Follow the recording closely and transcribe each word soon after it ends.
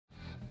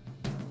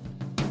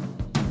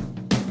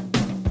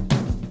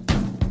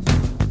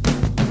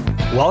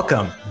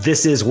Welcome.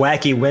 This is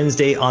Wacky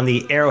Wednesday on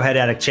the Arrowhead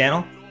Addict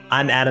channel.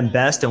 I'm Adam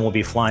Best and we'll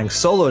be flying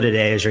solo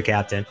today as your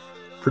captain.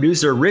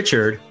 Producer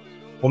Richard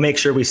will make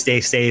sure we stay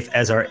safe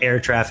as our air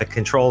traffic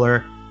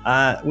controller.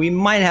 We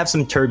might have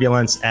some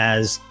turbulence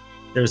as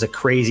there's a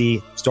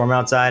crazy storm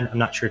outside. I'm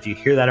not sure if you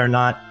hear that or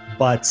not,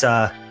 but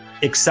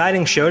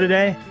exciting show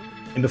today.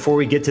 And before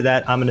we get to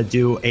that, I'm going to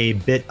do a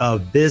bit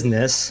of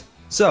business.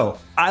 So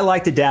I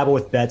like to dabble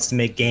with bets to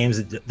make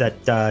games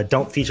that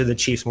don't feature the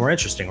Chiefs more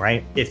interesting,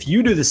 right? If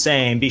you do the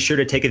same, be sure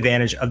to take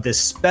advantage of this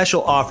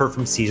special offer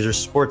from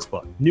Caesars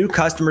Sportsbook. New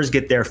customers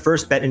get their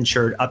first bet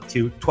insured up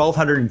to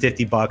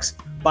 $1,250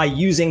 by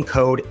using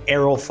code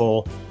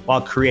ARROWFUL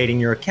while creating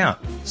your account.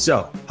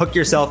 So hook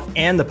yourself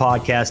and the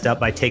podcast up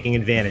by taking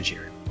advantage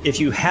here. If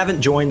you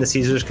haven't joined the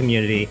Caesars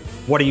community,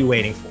 what are you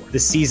waiting for? The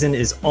season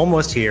is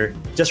almost here.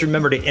 Just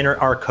remember to enter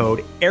our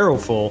code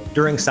ARROWFUL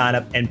during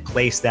signup and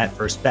place that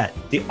first bet.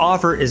 The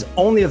offer is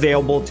only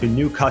available to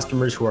new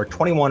customers who are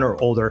 21 or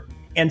older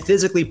and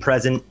physically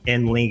present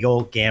in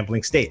legal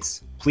gambling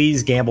states.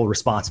 Please gamble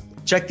responsibly.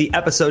 Check the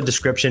episode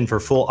description for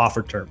full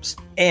offer terms.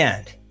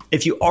 And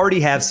if you already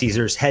have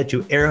Caesars, head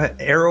to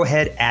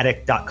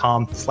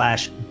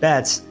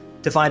arrowheadaddict.com/bets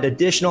to find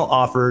additional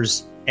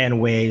offers and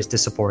ways to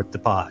support the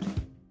pod.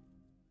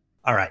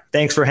 All right.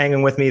 Thanks for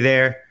hanging with me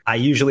there. I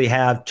usually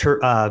have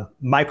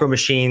Micro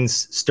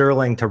Machines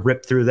Sterling to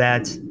rip through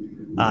that.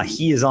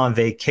 He is on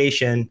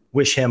vacation.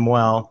 Wish him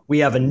well. We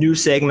have a new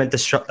segment to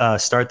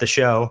start the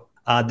show.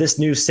 This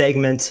new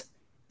segment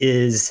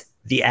is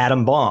the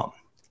Atom Bomb.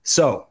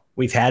 So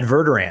we've had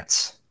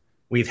Verderants.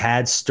 We've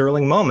had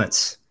Sterling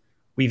moments.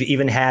 We've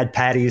even had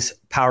Patty's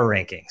power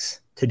rankings.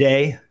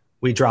 Today,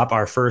 we drop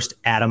our first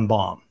Atom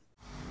Bomb.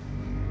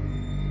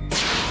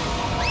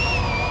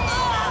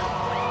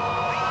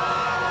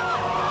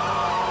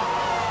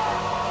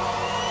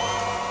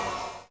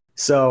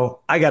 So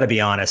I got to be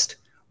honest,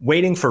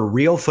 waiting for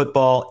real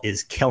football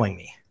is killing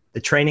me. The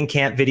training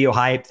camp video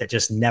hype that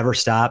just never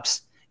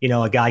stops. You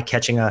know, a guy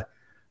catching a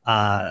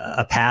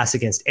pass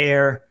against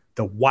air,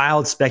 the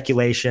wild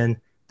speculation,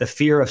 the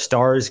fear of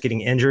stars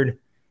getting injured.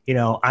 You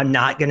know, I'm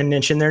not going to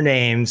mention their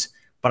names,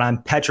 but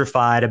I'm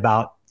petrified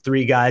about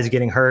 3 guys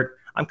getting hurt.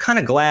 I'm kind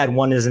of glad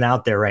one isn't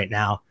out there right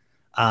now.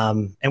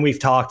 And we've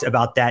talked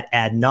about that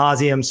ad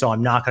nauseum, so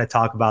I'm not going to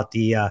talk about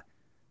the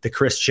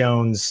Chris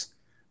Jones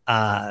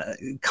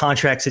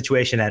contract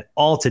situation at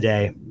all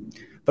today.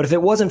 But if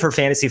it wasn't for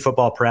fantasy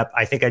football prep,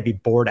 I think I'd be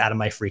bored out of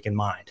my freaking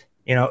mind.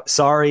 You know,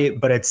 sorry,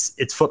 but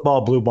it's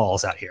football blue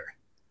balls out here.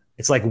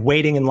 It's like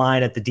waiting in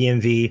line at the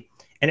DMV.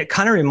 And it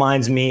kind of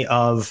reminds me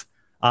of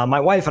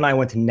my wife and I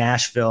went to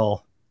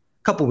Nashville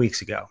a couple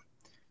weeks ago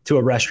to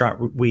a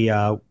restaurant we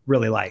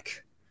really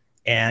like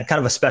and kind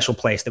of a special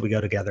place that we go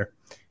together.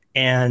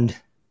 And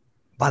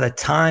by the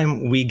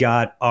time we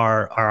got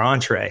our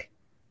entree,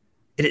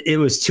 it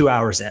was 2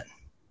 hours in.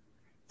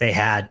 They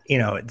had, you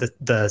know,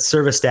 the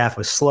service staff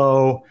was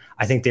slow.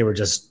 I think they were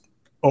just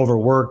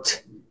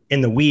overworked in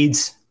the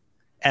weeds,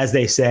 as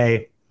they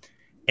say.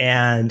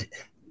 And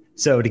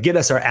so to get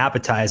us our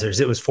appetizers,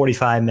 it was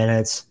 45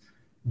 minutes,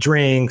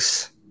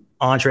 drinks,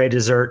 entree,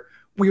 dessert.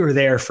 We were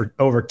there for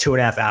over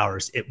 2.5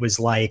 hours. It was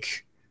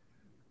like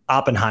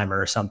Oppenheimer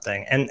or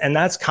something. And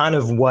that's kind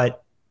of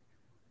what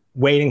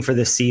waiting for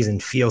this season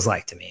feels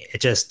like to me.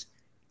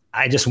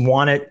 I just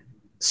want it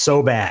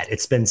so bad.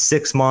 It's been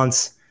 6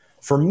 months.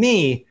 For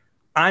me,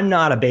 I'm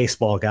not a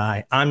baseball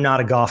guy. I'm not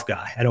a golf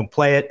guy. I don't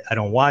play it. I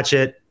don't watch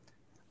it.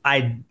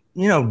 I,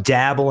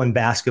 dabble in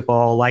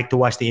basketball, like to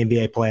watch the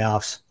NBA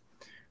playoffs.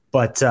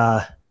 But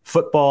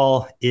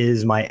football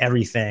is my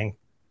everything,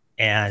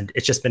 and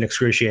it's just been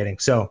excruciating.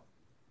 So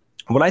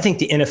what I think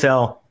the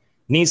NFL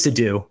needs to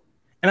do,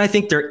 and I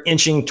think they're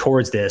inching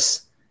towards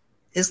this,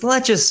 is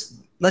let's just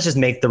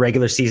make the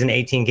regular season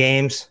 18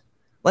 games.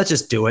 Let's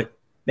just do it.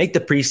 Make the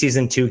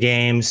preseason 2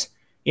 games.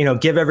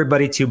 Give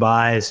everybody 2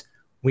 buys.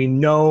 We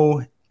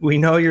know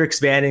you're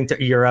expanding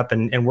to Europe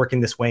and working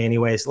this way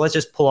anyway. So let's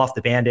just pull off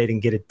the Band-Aid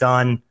and get it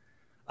done.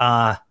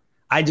 I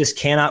just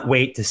cannot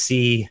wait to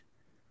see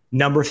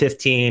number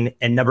 15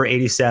 and number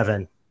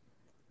 87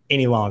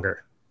 any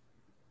longer.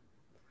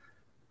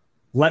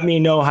 Let me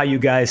know how you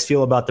guys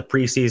feel about the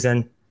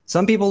preseason.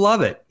 Some people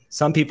love it.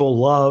 Some people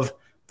love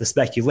the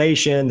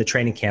speculation, the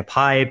training camp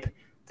hype.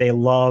 They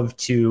love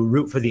to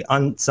root for the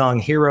unsung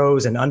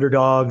heroes and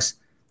underdogs,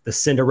 the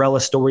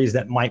Cinderella stories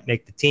that might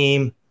make the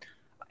team.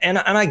 And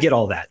I get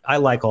all that. I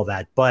like all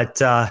that. But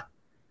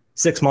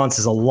 6 months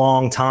is a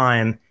long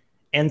time.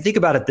 And think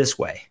about it this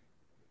way.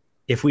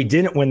 If we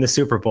didn't win the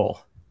Super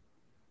Bowl,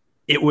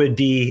 it would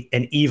be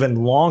an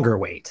even longer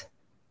wait.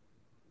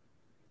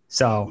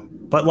 So,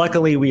 but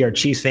luckily we are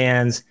Chiefs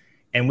fans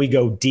and we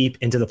go deep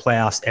into the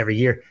playoffs every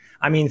year.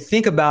 I mean,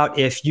 think about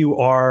if you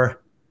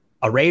are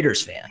a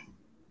Raiders fan,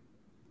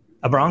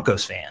 a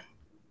Broncos fan.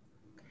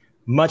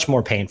 Much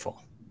more painful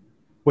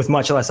with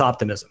much less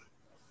optimism.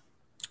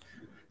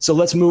 So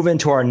let's move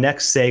into our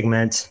next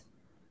segment.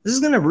 This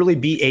is going to really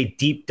be a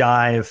deep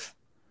dive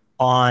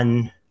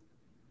on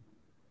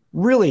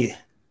really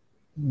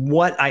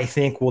what I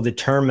think will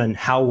determine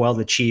how well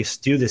the Chiefs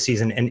do this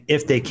season and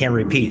if they can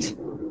repeat.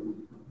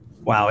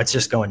 Wow, it's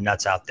just going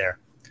nuts out there.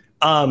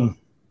 10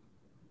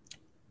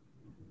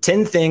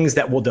 things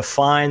that will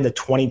define the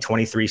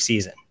 2023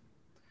 season.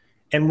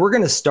 And we're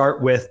going to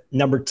start with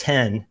number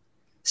 10,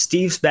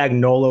 Steve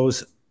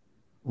Spagnuolo's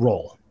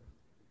role.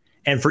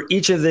 And for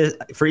each of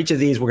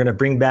these, we're going to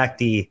bring back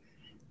the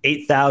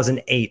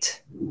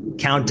 8008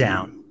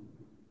 countdown.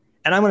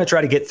 And I'm going to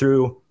try to get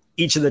through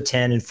each of the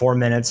 10 in 4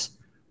 minutes,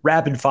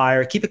 rapid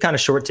fire, keep it kind of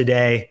short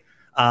today,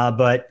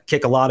 but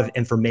kick a lot of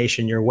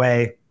information your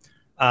way.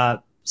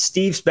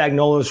 Steve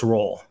Spagnuolo's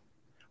role.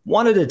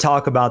 Wanted to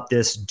talk about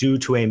this due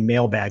to a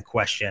mailbag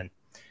question.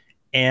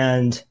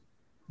 And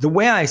the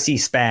way I see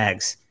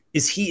Spags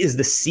is he is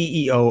the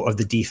CEO of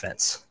the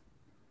defense.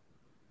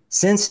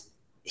 Since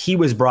he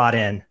was brought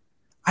in,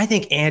 I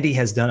think Andy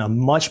has done a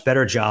much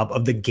better job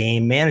of the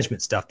game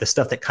management stuff, the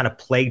stuff that kind of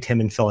plagued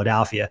him in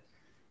Philadelphia,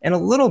 and a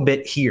little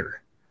bit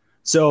here.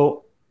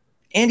 So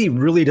Andy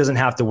really doesn't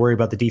have to worry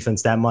about the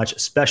defense that much,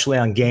 especially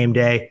on game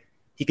day.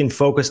 He can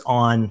focus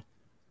on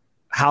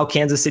how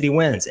Kansas City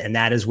wins, and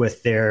that is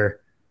with their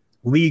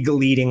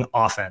league-leading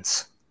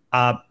offense.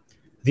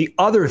 The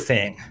other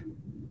thing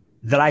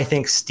that I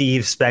think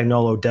Steve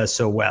Spagnuolo does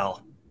so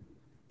well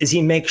is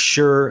he makes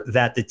sure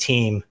that the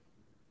team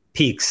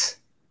peaks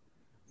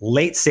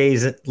late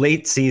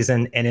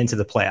season and into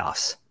the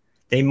playoffs.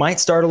 They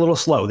might start a little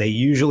slow. They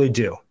usually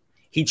do.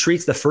 He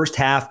treats the first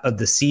half of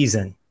the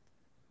season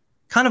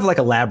kind of like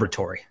a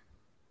laboratory,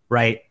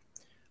 right?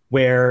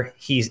 Where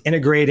he's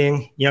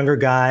integrating younger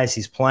guys.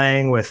 He's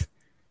playing with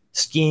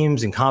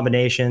schemes and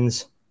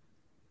combinations.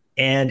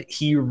 And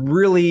he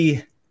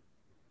really,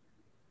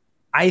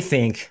 I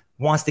think,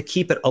 wants to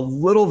keep it a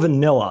little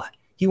vanilla.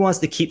 He wants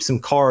to keep some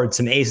cards,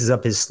 some aces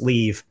up his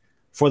sleeve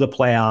for the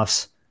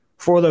playoffs,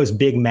 for those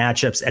big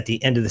matchups at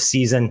the end of the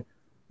season,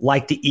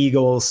 like the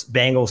Eagles,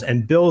 Bengals,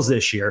 and Bills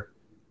this year.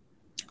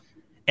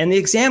 And the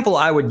example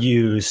I would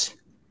use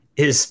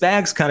is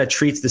Spags kind of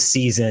treats the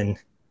season,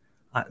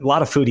 a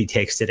lot of foodie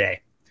takes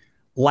today,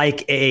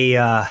 like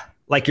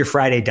your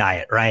Friday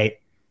diet, right?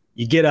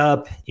 You get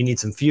up, you need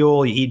some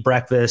fuel, you eat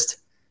breakfast,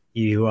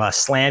 you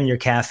slam your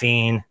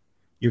caffeine,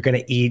 you're going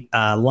to eat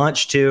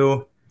lunch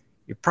too.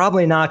 You're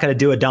probably not going to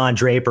do a Don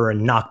Draper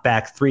and knock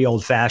back 3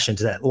 old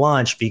fashions at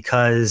lunch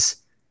because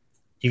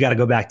you got to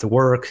go back to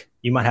work.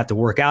 You might have to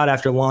work out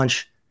after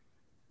lunch.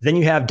 Then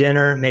you have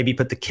dinner, maybe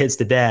put the kids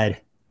to bed.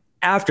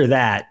 After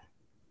that,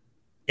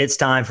 it's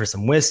time for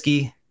some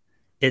whiskey.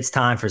 It's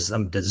time for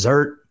some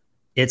dessert.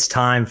 It's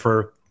time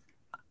for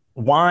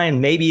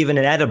wine, maybe even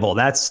an edible.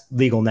 That's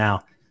legal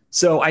now.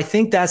 So I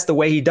think that's the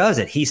way he does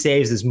it. He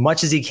saves as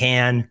much as he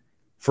can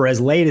for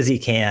as late as he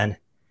can,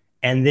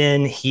 and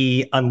then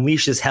he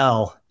unleashes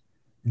hell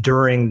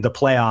during the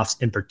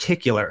playoffs in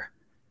particular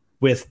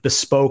with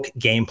bespoke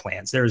game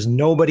plans. There's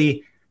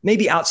nobody,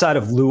 maybe outside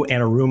of Lou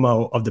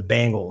Anarumo of the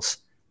Bengals,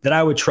 that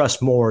I would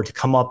trust more to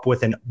come up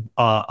with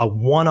a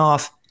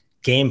one-off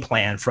game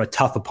plan for a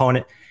tough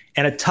opponent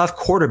and a tough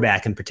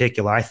quarterback in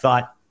particular. I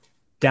thought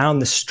down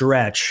the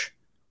stretch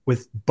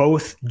with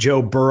both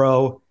Joe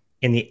Burrow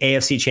in the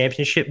AFC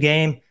Championship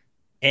game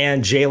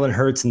and Jalen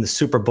Hurts in the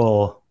Super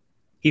Bowl,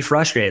 he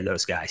frustrated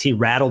those guys. He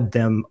rattled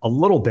them a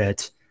little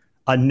bit,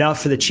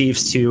 enough for the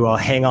Chiefs to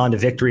hang on to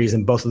victories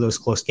in both of those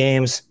close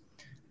games.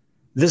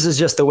 This is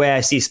just the way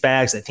I see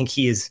Spags. I think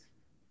he is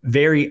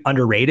very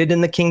underrated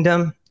in the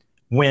kingdom.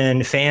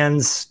 When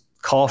fans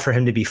call for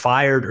him to be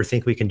fired or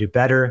think we can do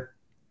better,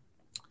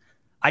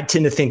 I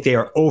tend to think they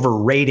are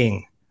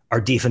overrating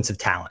our defensive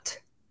talent.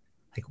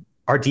 Like,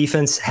 our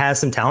defense has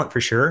some talent for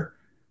sure,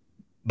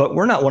 but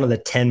we're not one of the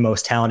 10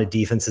 most talented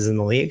defenses in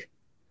the league.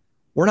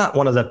 We're not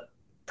one of the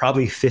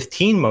probably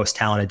 15 most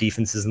talented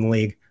defenses in the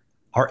league.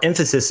 Our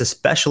emphasis,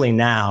 especially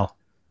now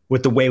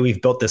with the way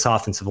we've built this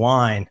offensive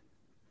line,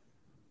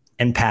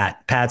 and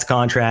Pat's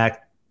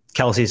contract,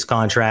 Kelsey's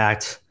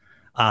contract,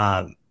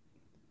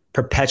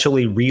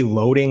 perpetually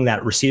reloading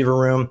that receiver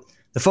room,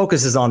 the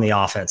focus is on the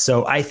offense.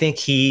 So I think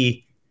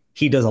he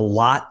does a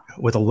lot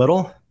with a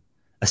little,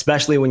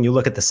 especially when you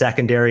look at the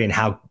secondary and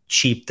how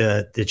cheap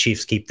the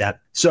Chiefs keep that.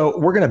 So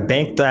we're going to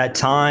bank that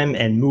time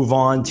and move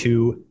on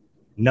to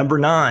number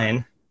 9.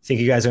 I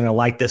think you guys are going to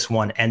like this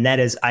one, and that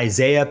is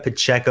Isaiah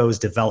Pacheco's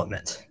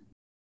development.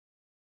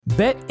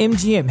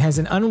 BetMGM has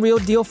an unreal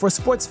deal for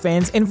sports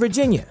fans in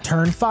Virginia.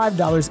 Turn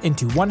 $5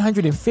 into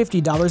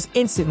 $150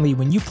 instantly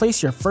when you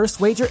place your first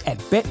wager at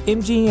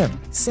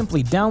BetMGM.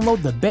 Simply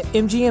download the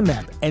BetMGM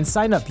app and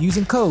sign up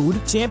using code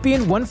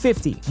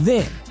Champion150.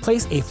 Then,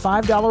 place a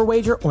 $5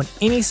 wager on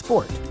any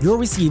sport. You'll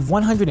receive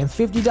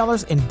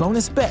 $150 in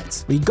bonus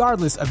bets,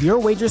 regardless of your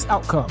wager's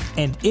outcome.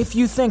 And if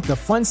you think the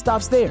fun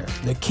stops there,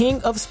 the King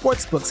of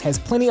Sportsbooks has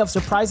plenty of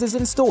surprises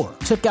in store.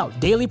 Check out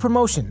daily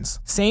promotions,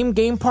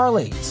 same-game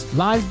parlays,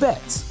 live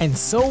bets, and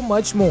so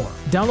much more.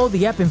 Download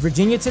the app in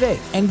Virginia today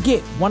and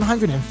get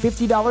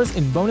 $150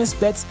 in bonus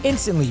bets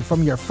instantly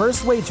from your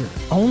first wager.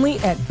 Only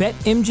at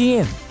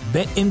BetMGM.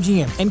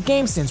 BetMGM and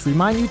GameSense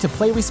remind you to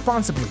play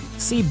responsibly.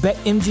 See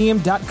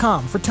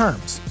BetMGM.com for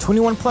terms.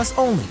 21 plus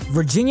only.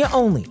 Virginia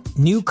only.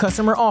 New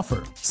customer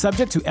offer.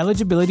 Subject to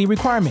eligibility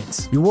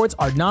requirements. Rewards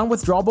are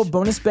non-withdrawable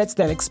bonus bets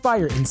that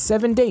expire in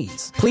 7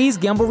 days. Please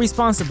gamble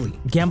responsibly.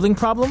 Gambling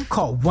problem?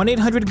 Call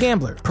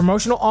 1-800-GAMBLER.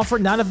 Promotional offer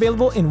not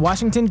available in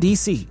Washington,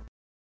 D.C.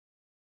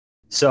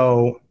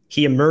 So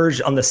he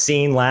emerged on the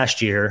scene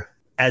last year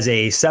as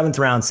a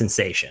 7th-round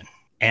sensation.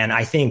 And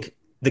I think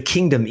the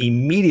kingdom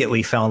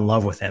immediately fell in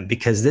love with him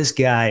because this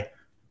guy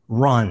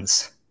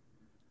runs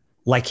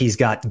like he's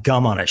got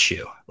gum on his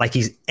shoe, like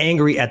he's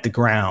angry at the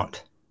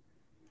ground,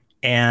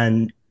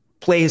 and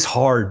plays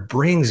hard,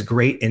 brings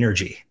great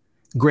energy,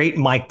 great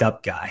mic'd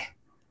up guy,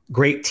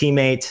 great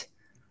teammate.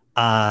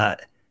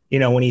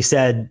 When he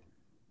said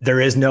there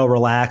is no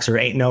relax or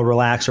ain't no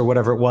relax or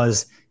whatever it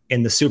was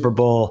in the Super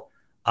Bowl,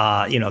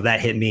 that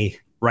hit me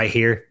right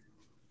here.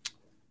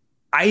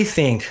 I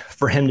think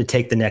for him to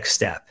take the next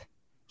step,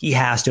 he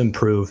has to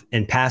improve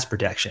in pass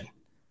protection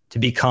to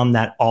become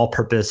that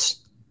all-purpose.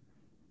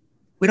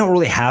 We don't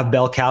really have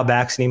bell cow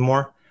backs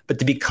anymore, but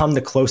to become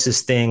the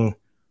closest thing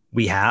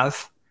we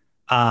have.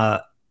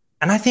 And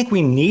I think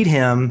we need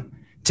him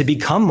to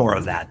become more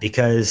of that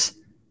because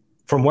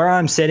from where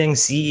I'm sitting,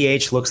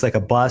 CEH looks like a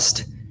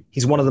bust.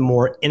 He's one of the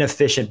more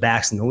inefficient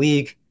backs in the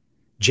league.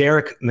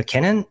 Jerick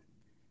McKinnon,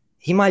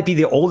 he might be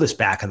the oldest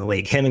back in the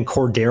league, him and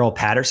Cordero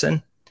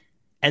Patterson.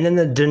 And then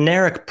the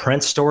Deneric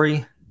Prince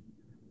story,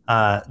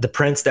 the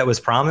Prince that was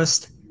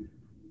promised,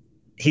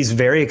 he's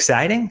very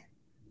exciting,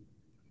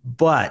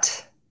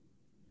 but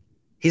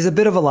he's a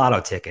bit of a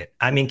lotto ticket.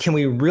 I mean, can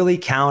we really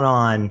count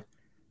on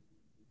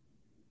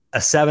a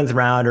 7th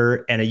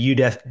rounder and a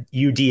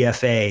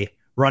UDFA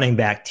running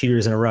back 2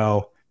 years in a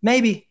row?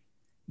 Maybe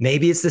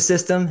it's the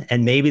system,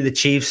 and maybe the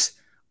Chiefs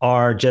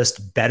are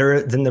just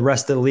better than the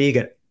rest of the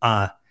league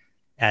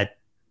at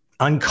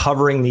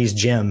uncovering these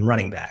gem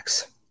running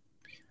backs.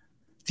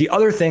 The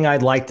other thing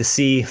I'd like to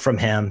see from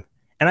him,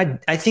 and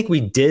I think we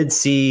did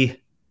see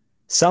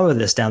some of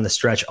this down the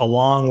stretch,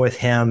 along with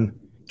him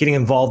getting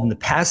involved in the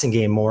passing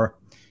game more,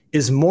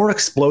 is more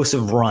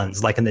explosive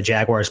runs, like in the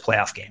Jaguars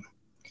playoff game.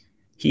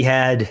 He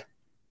had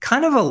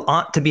kind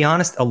of, to be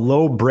honest, a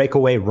low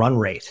breakaway run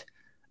rate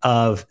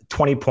of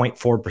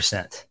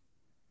 20.4%.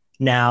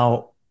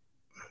 Now,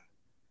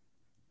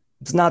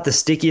 it's not the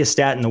stickiest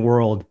stat in the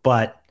world,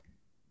 but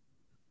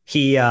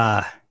he's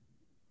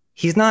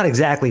not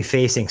exactly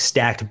facing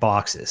stacked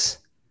boxes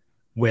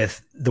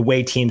with the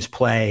way teams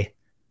play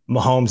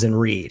Mahomes and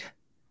Reed,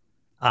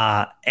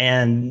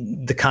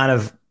 and the kind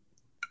of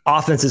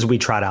offenses we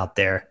trot out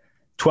there,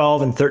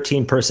 12 and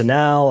 13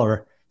 personnel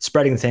or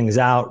spreading things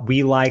out.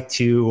 We like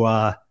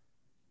to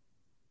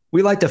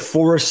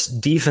force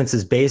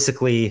defenses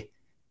basically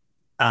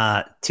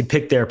to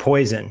pick their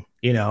poison.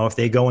 If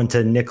they go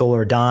into nickel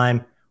or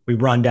dime, we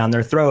run down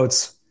their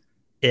throats.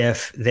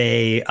 If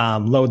they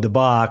load the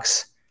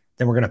box,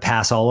 then we're going to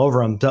pass all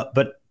over them.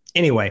 But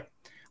anyway,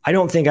 I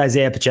don't think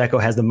Isaiah Pacheco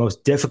has the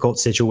most difficult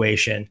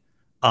situation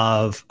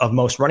of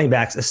most running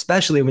backs,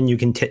 especially when you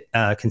can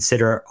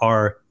consider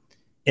our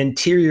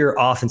interior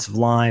offensive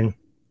line.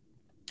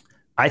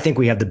 I think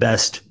we have the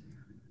best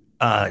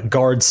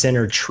guard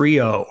center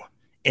trio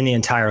in the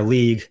entire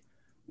league.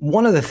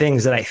 One of the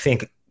things that I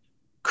think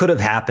could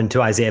have happened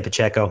to Isaiah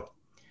Pacheco,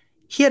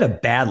 he had a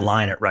bad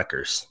line at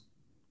Rutgers.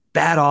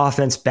 Bad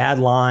offense, bad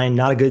line,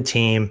 not a good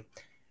team.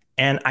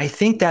 And I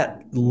think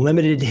that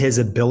limited his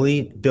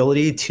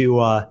ability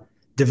to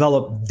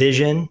develop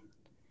vision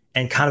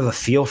and kind of a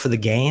feel for the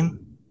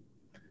game.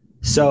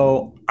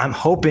 So I'm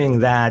hoping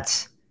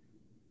that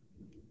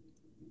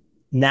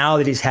now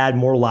that he's had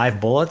more live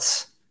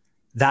bullets,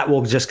 that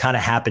will just kind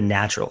of happen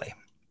naturally.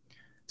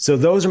 So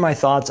those are my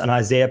thoughts on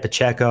Isaiah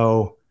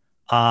Pacheco.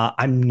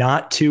 I'm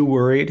not too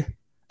worried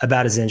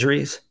about his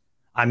injuries.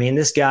 I mean,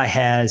 this guy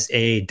has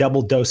a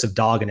double dose of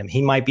dog in him.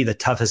 He might be the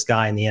toughest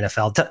guy in the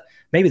NFL,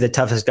 maybe the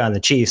toughest guy in the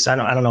Chiefs. I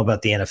don't know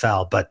about the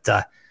NFL, but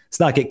let's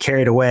not get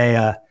carried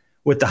away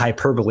with the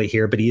hyperbole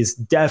here. But he is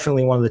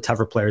definitely one of the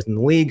tougher players in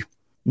the league.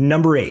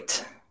 Number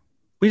 8,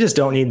 we just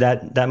don't need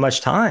that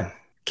much time.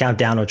 Count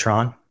down,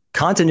 Otron.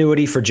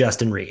 Continuity for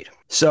Justin Reed.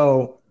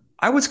 So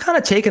I was kind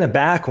of taken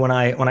aback when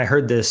I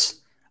heard this,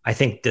 I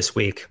think this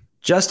week.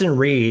 Justin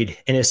Reed,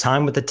 in his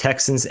time with the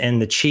Texans and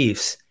the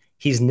Chiefs,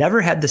 he's never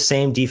had the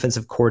same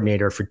defensive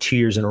coordinator for 2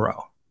 years in a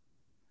row.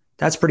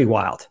 That's pretty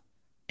wild.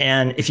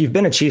 And if you've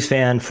been a Chiefs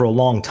fan for a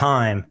long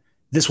time,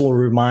 this will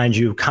remind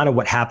you kind of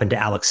what happened to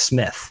Alex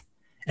Smith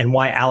and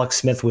why Alex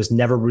Smith was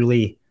never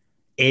really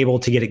able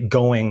to get it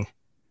going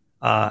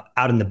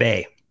out in the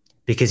Bay,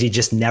 because he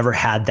just never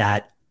had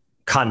that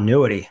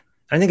continuity.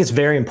 I think it's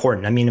very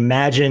important. I mean,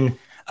 imagine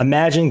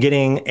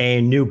getting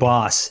a new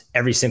boss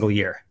every single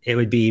year. It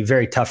would be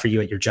very tough for you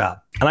at your job.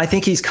 And I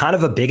think he's kind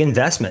of a big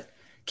investment.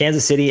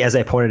 Kansas City, as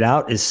I pointed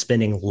out, is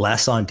spending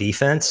less on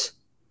defense.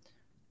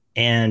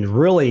 And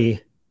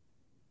really,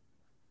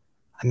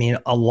 I mean,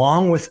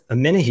 along with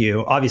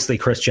Minihue, obviously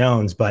Chris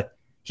Jones, but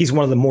he's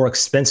one of the more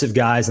expensive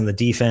guys on the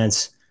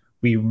defense.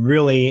 We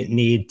really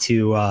need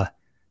to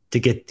to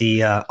get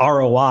the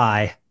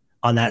ROI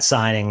on that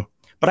signing.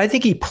 But I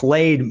think he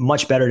played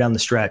much better down the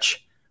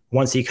stretch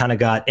once he kind of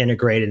got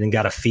integrated and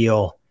got a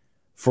feel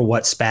for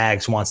what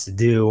Spags wants to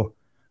do.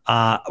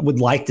 Would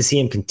like to see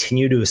him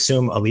continue to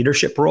assume a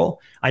leadership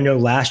role. I know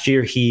last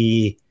year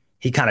he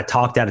kind of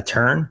talked out of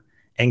turn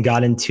and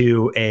got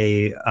into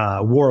a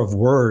war of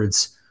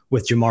words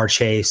with Jamar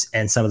Chase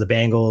and some of the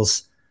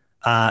Bengals.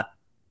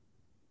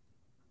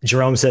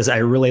 Jerome says, I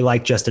really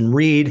like Justin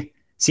Reed.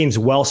 Seems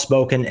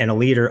well-spoken and a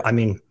leader. I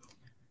mean,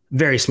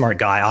 very smart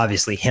guy,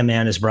 obviously. Him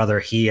and his brother.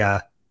 He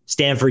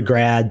Stanford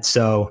grad,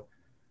 so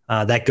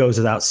that goes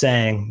without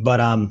saying. But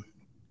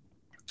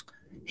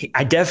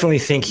I definitely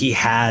think he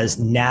has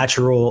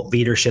natural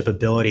leadership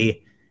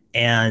ability,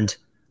 and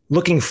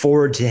looking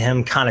forward to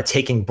him kind of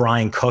taking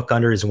Brian Cook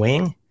under his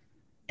wing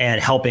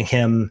and helping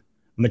him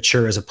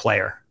mature as a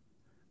player.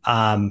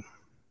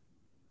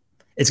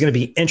 It's going to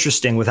be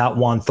interesting without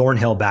Juan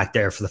Thornhill back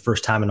there for the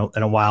first time in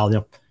a while.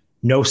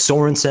 No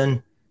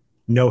Sorensen,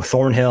 no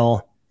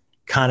Thornhill,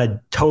 kind of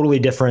totally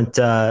different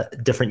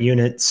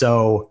unit.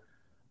 So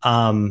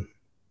I'm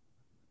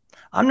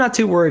not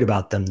too worried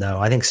about them, though.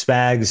 I think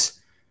Spags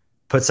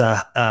puts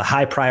a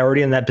high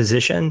priority in that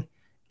position,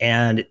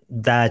 and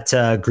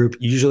that group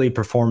usually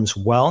performs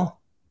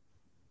well.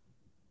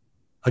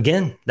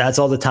 Again, that's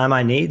all the time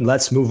I need.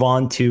 Let's move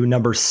on to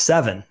number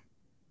 7,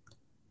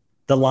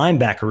 the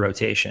linebacker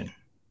rotation.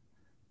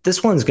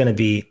 This one's going to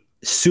be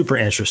super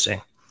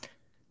interesting.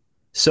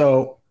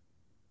 So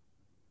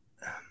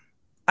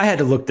I had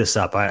to look this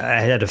up.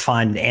 I had to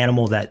find an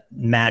animal that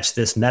matched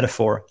this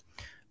metaphor.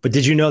 But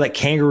did you know that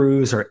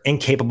kangaroos are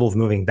incapable of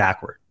moving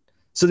backward?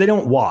 So they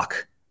don't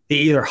walk. They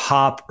either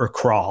hop or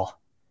crawl.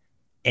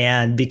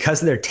 And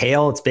because of their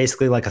tail, it's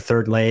basically like a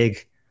third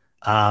leg.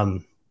 Yeah,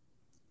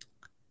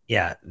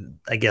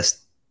 I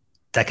guess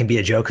that can be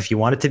a joke if you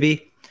want it to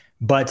be.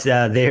 But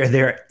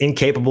they're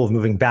incapable of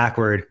moving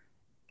backward.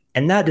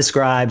 And that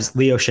describes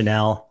Leo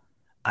Chanel.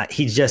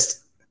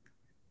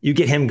 You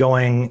get him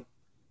going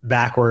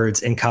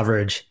backwards in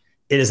coverage,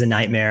 it is a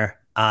nightmare.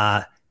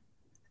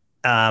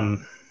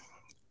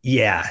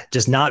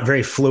 Just not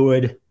very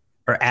fluid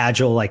or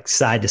agile, like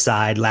side to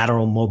side,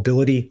 lateral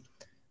mobility.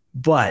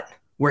 But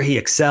where he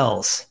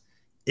excels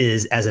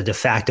is as a de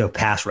facto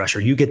pass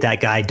rusher. You get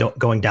that guy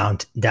going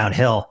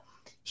downhill,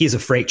 he's a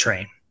freight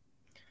train.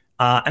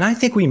 And I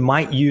think we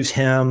might use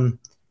him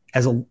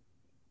as a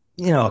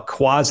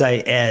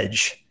quasi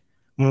edge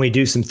when we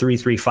do some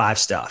 3-3-5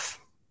 stuff.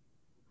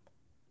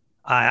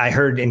 I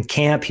heard in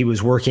camp he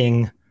was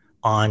working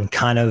on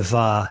kind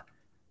of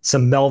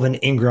some Melvin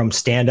Ingram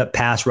stand-up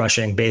pass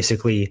rushing,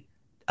 basically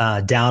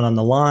down on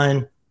the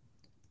line.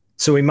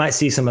 So we might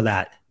see some of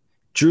that.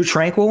 Drew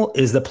Tranquill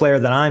is the player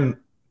that I'm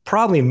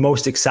probably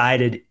most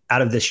excited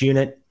out of this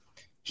unit.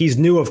 He's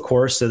new, of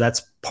course, so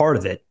that's part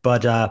of it.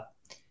 But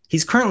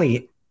he's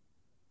currently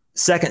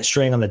second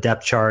string on the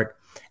depth chart.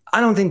 I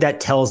don't think that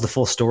tells the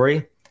full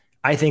story.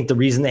 I think the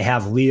reason they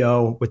have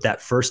Leo with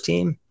that first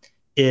team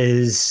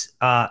is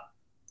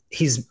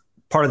he's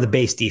part of the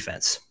base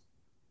defense.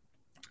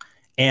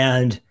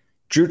 And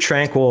Drew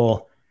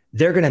Tranquill,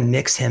 they're going to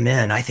mix him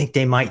in. I think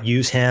they might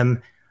use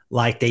him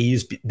like they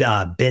use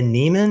Ben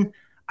Neiman.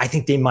 I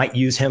think they might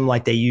use him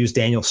like they use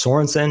Daniel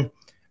Sorensen.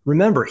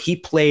 Remember, he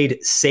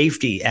played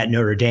safety at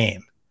Notre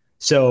Dame.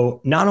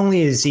 So not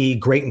only is he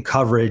great in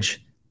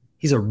coverage,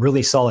 he's a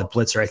really solid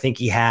blitzer. I think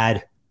he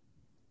had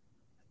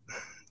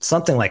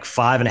something like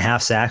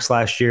 5.5 sacks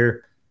last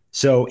year.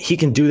 So he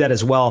can do that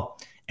as well.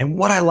 And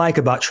what I like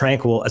about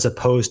Tranquill as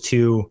opposed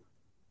to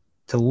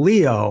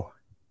Leo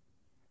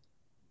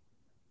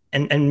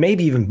and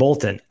maybe even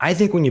Bolton, I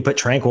think when you put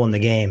Tranquill in the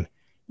game,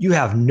 you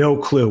have no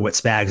clue what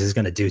Spags is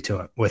going to do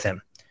with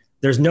him.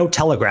 There's no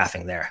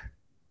telegraphing there.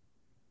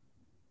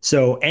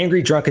 So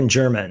Angry Drunken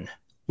German,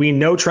 we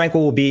know Tranquill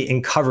will be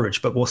in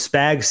coverage, but will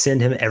Spags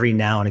send him every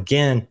now and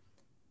again?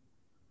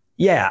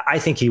 Yeah, I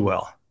think he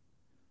will.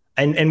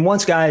 And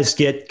once guys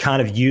get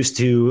kind of used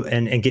to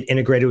and get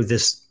integrated with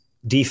this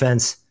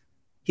defense,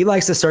 he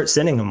likes to start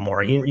sending them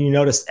more. You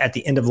notice at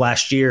the end of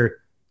last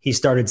year, he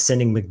started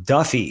sending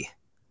McDuffie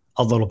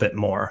a little bit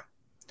more.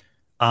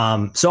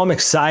 So I'm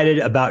excited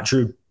about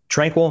Drew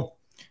Tranquill.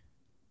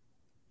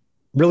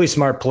 Really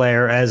smart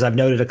player. As I've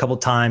noted a couple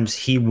of times,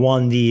 he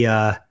won the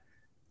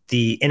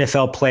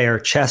NFL player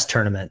chess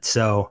tournament.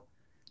 So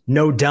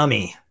no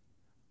dummy.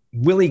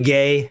 Willie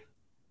Gay,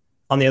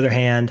 on the other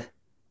hand,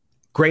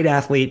 great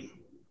athlete.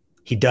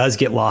 He does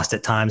get lost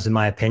at times, in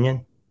my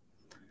opinion.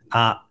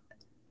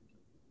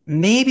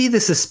 Maybe the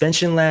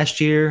suspension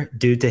last year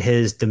due to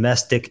his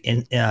domestic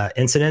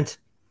incident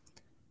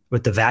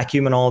with the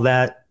vacuum and all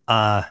that,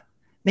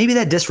 maybe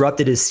that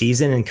disrupted his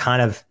season and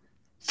kind of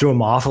threw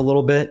him off a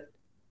little bit.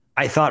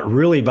 I thought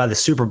really by the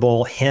Super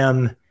Bowl,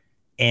 him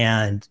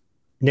and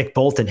Nick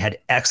Bolton had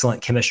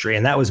excellent chemistry,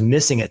 and that was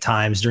missing at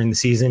times during the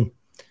season.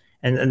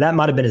 And that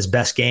might have been his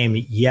best game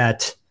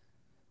yet.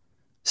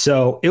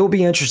 So it will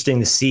be interesting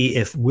to see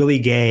if Willie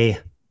Gay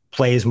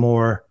plays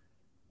more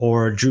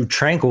or Drew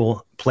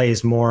Tranquill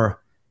plays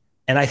more.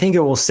 And I think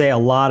it will say a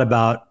lot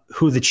about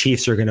who the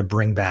Chiefs are going to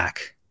bring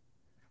back.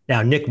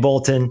 Now, Nick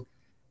Bolton,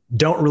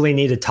 don't really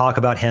need to talk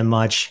about him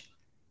much.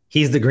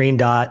 He's the green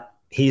dot.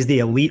 He's the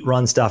elite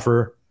run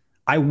stuffer.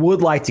 I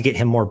would like to get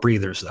him more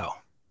breathers, though.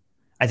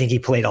 I think he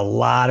played a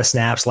lot of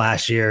snaps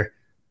last year.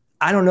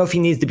 I don't know if he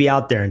needs to be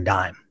out there and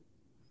dime.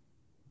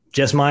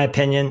 Just my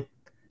opinion.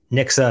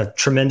 Nick's a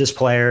tremendous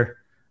player,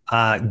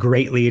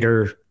 great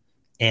leader,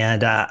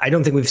 and I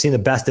don't think we've seen the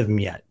best of him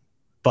yet,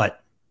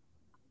 but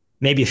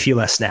maybe a few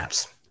less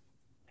snaps.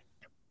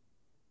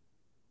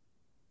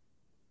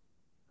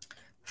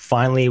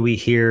 Finally, we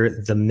hear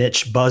the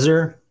Mitch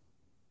buzzer.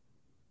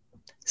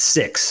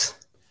 6,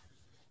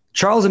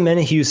 Charles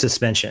Omenihu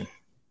suspension.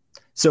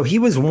 So he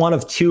was one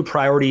of 2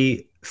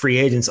 priority free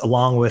agents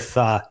along with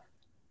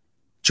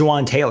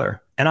Juwan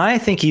Taylor. And I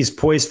think he's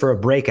poised for a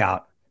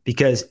breakout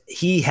because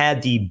he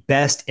had the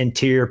best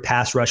interior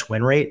pass rush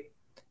win rate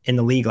in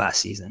the league last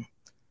season.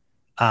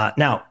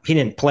 Now, he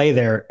didn't play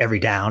there every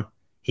down.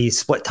 He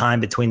split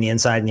time between the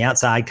inside and the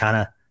outside, kind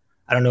of,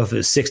 I don't know if it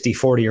was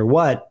 60-40 or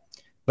what,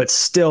 but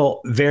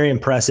still very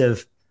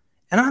impressive.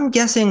 And I'm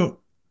guessing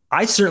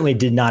I certainly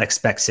did not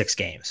expect 6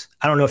 games.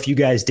 I don't know if you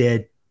guys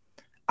did.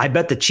 I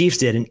bet the Chiefs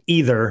did, and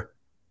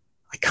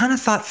I kind of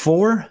thought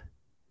 4,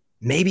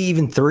 maybe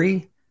even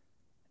 3.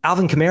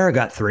 Alvin Kamara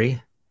got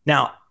 3.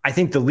 Now, I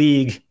think the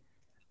league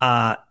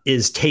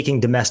is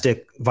taking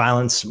domestic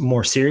violence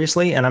more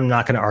seriously, and I'm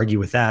not going to argue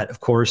with that, of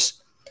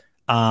course.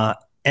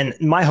 And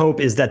my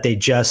hope is that they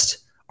just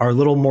are a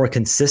little more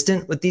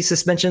consistent with these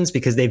suspensions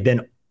because they've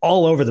been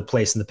all over the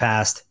place in the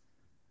past.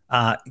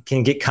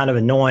 Can get kind of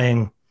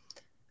annoying.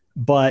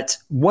 But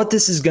what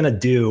this is going to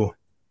do,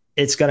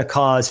 it's going to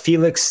cause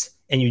Felix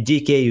and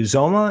Udike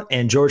Uzoma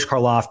and George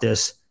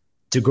Karlaftis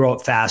to grow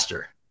up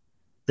faster.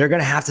 They're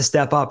going to have to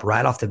step up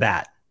right off the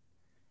bat.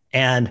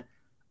 And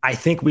I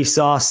think we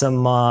saw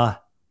some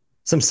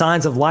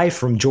signs of life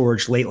from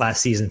George late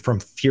last season, from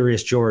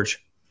Furious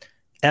George.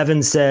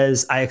 Evan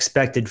says, I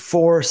expected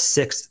 4,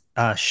 6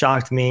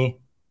 shocked me.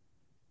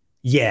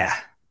 Yeah.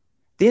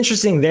 The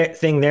interesting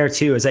thing there,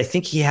 too, is I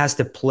think he has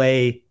to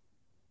play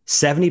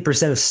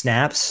 70% of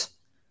snaps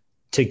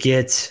to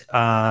get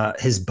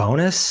his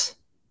bonus.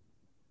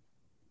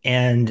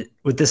 And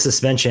with this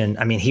suspension,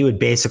 I mean, he would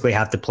basically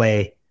have to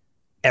play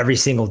every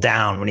single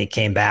down when he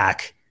came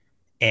back.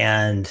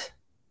 And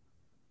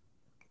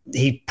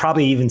he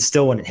probably even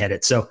still wouldn't hit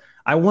it. So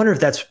I wonder if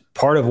that's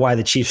part of why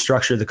the Chiefs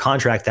structured the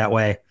contract that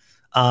way.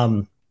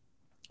 In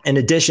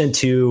addition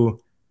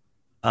to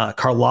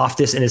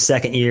Karlaftis in his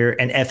second year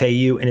and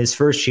FAU in his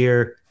first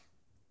year,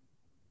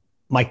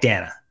 Mike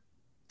Dana.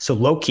 So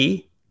low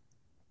key,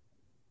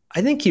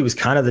 I think he was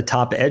kind of the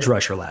top edge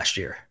rusher last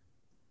year,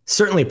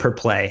 certainly per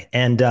play.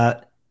 And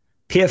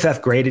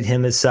PFF graded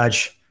him as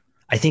such.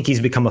 I think he's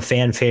become a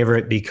fan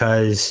favorite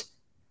because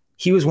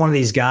he was one of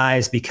these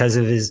guys because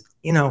of his,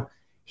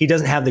 he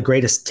doesn't have the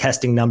greatest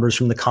testing numbers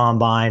from the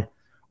combine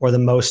or the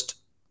most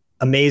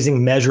amazing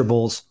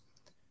measurables,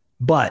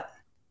 but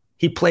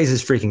he plays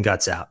his freaking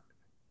guts out.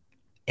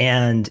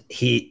 And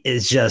he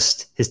is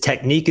just, his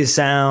technique is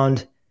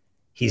sound.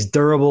 He's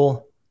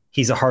durable.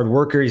 He's a hard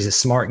worker. He's a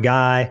smart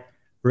guy,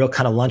 real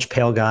kind of lunch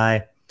pail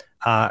guy.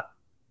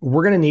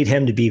 We're going to need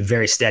him to be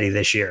very steady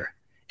this year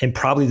and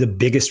probably the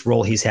biggest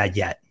role he's had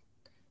yet.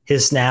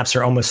 His snaps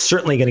are almost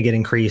certainly going to get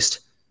increased,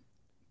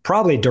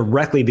 probably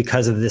directly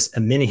because of this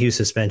Omenihu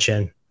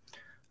suspension.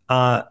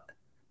 The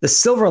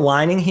silver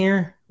lining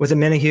here with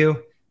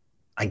Omenihu,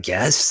 I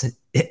guess,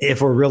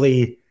 if we're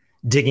really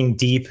digging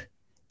deep,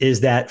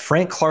 is that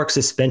Frank Clark's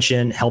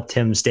suspension helped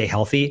him stay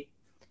healthy.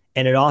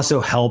 And it also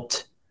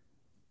helped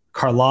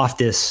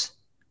Karlaftis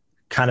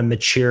kind of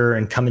mature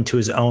and come into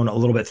his own a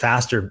little bit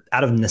faster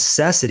out of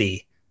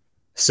necessity.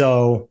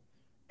 So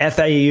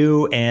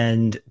FAU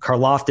and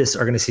Karlaftis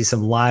are going to see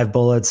some live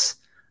bullets.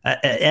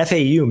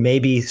 FAU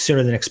maybe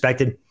sooner than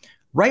expected.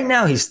 Right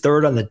now, he's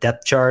 3rd on the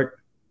depth chart.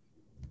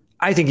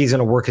 I think he's going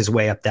to work his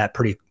way up that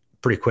pretty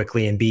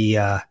quickly and be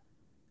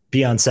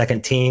on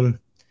second team.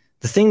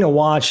 The thing to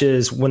watch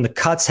is when the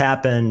cuts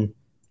happen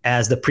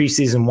as the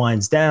preseason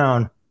winds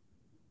down,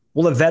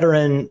 will a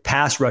veteran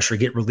pass rusher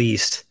get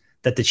released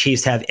that the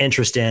Chiefs have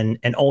interest in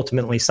and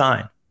ultimately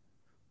sign?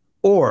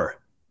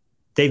 Or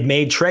they've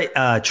made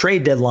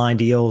trade deadline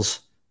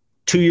deals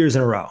 2 years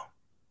in a row.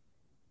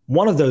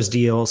 One of those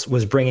deals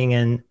was bringing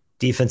in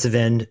defensive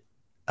end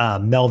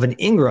Melvin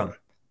Ingram.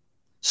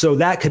 So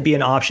that could be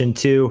an option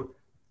too,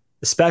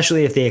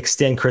 especially if they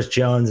extend Chris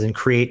Jones and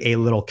create a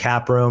little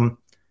cap room.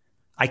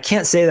 I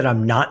can't say that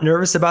I'm not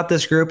nervous about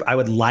this group. I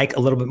would like a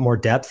little bit more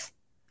depth.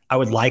 I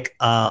would like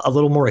a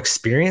little more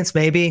experience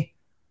maybe,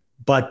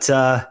 but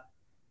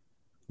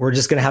we're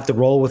just going to have to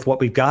roll with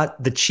what we've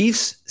got. The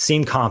Chiefs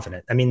seem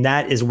confident. I mean,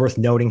 that is worth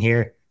noting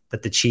here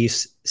that the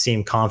Chiefs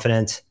seem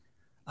confident,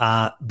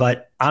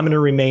 but I'm going to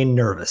remain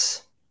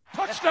nervous.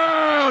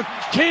 Touchdown,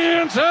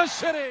 Kansas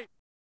City.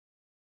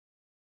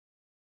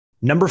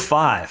 Number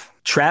 5,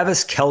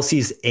 Travis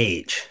Kelce's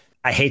age.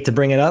 I hate to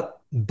bring it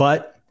up,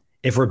 but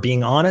if we're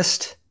being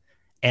honest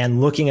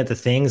and looking at the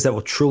things that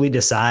will truly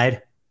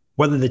decide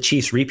whether the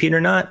Chiefs repeat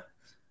or not,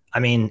 I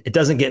mean, it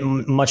doesn't get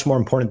much more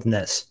important than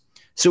this.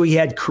 So he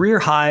had career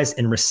highs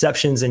in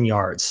receptions and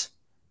yards,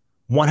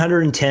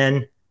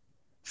 110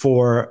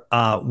 for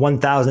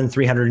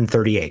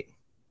 1,338.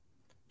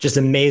 Just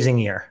amazing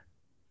year,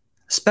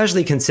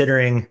 especially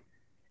considering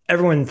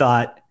everyone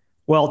thought,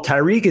 well,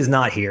 Tyreek is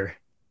not here.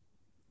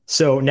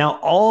 So now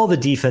all the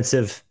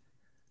defensive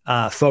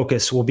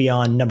focus will be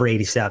on number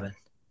 87.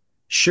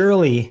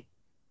 Surely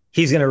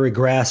he's going to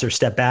regress or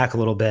step back a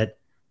little bit.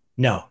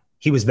 No,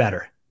 he was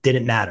better.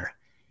 Didn't matter.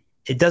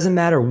 It doesn't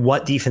matter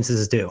what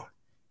defenses do.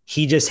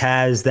 He just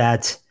has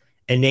that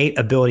innate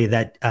ability,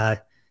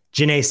 that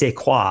je ne sais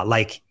quoi.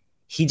 Like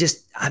he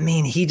just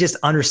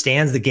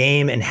understands the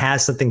game and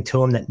has something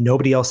to him that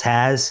nobody else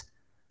has.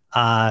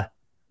 Just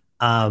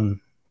a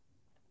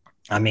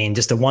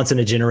once in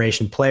a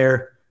generation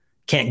player.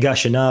 Can't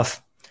gush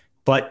enough.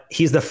 But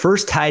he's the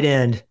first tight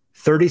end,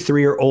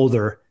 33 or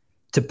older,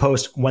 to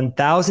post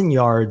 1,000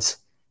 yards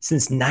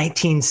since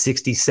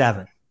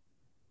 1967.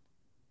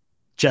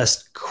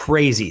 Just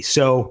crazy.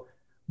 So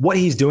what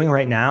he's doing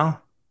right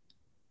now,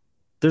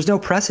 there's no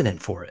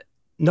precedent for it.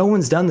 No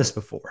one's done this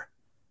before.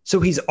 So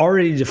he's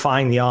already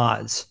defying the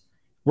odds.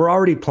 We're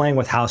already playing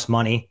with house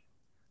money.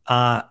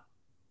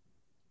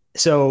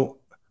 So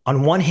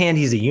on one hand,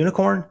 he's a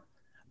unicorn,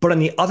 but on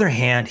the other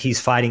hand, he's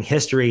fighting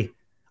history.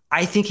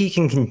 I think he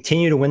can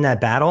continue to win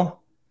that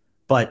battle,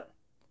 but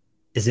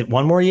is it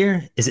 1 more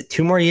year? Is it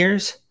 2 more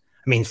years?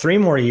 3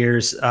 more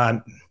years,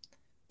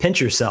 pinch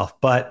yourself.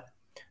 But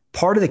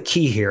part of the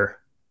key here,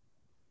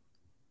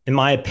 in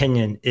my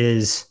opinion,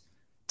 is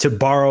to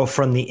borrow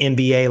from the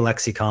NBA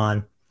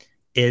lexicon.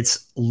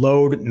 It's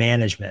load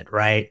management,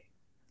 right?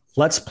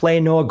 Let's play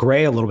Noah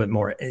Gray a little bit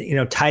more.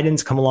 Tight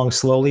ends come along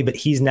slowly, but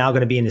he's now going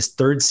to be in his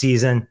 3rd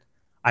season.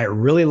 I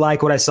really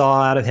like what I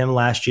saw out of him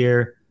last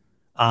year.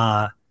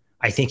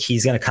 I think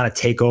he's going to kind of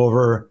take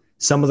over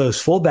some of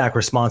those fullback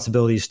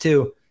responsibilities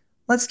too.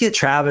 Let's get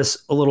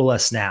Travis a little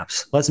less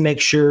snaps. Let's make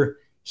sure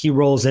he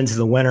rolls into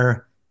the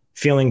winter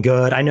feeling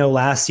good. I know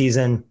last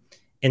season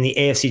in the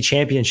AFC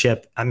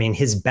Championship,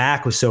 his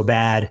back was so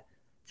bad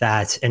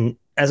that, and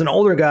as an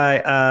older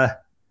guy,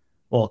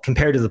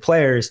 compared to the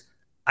players,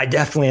 I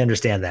definitely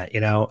understand that.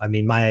 I've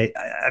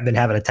been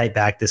having a tight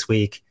back this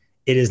week.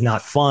 It is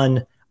not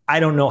fun.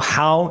 I don't know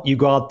how you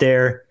go out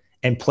there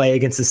and play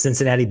against the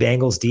Cincinnati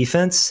Bengals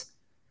defense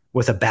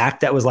with a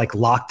back that was like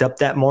locked up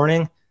that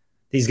morning.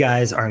 These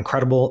guys are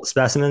incredible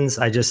specimens.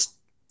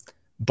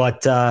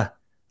 But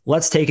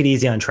let's take it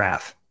easy on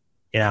Trav.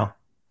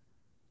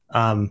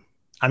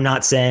 I'm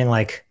not saying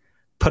like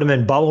put him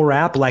in bubble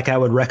wrap like I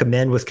would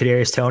recommend with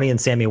Kadarius Toney and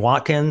Sammy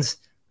Watkins.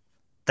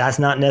 That's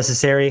not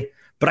necessary.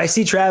 But I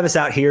see Travis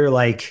out here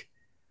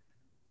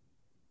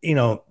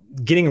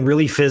getting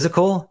really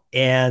physical,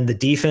 and the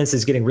defense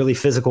is getting really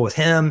physical with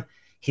him.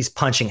 He's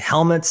punching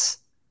helmets.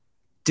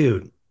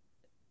 Dude,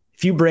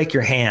 if you break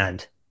your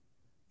hand,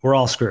 we're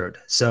all screwed.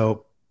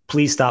 So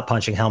please stop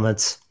punching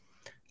helmets.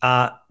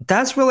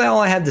 That's really all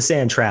I have to say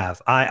on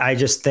Trav. I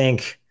just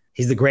think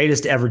he's the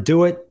greatest to ever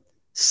do it.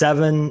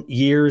 7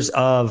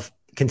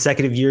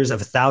 consecutive years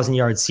of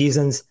 1,000-yard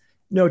seasons.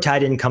 No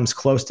tight end comes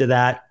close to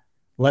that.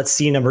 Let's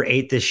see number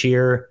 8 this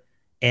year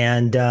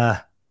and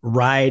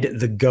ride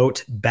the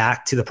GOAT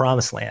back to the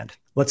promised land.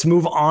 Let's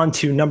move on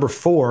to number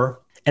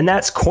 4, and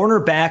that's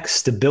cornerback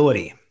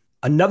stability.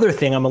 Another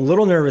thing I'm a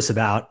little nervous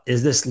about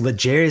is this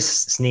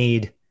L'Jarius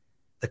Sneed,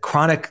 the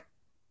chronic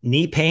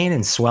knee pain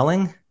and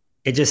swelling.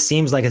 It just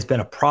seems like it's been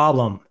a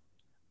problem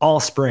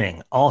all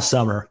spring, all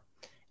summer,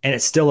 and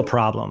it's still a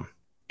problem.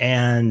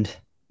 And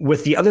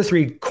with the other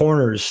 3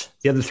 corners,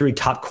 the other 3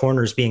 top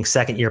corners being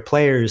second-year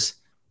players,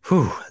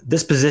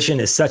 this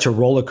position is such a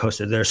roller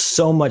coaster. There's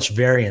so much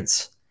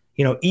variance.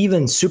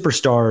 Even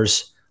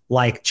superstars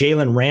like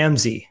Jalen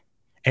Ramsey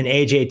and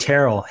A.J.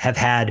 Terrell have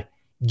had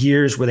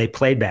years where they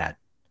played bad,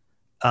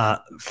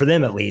 for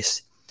them at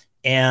least.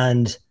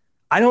 And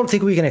I don't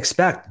think we can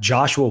expect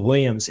Joshua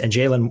Williams and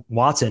Jalen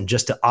Watson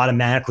just to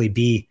automatically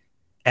be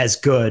as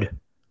good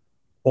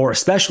or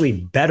especially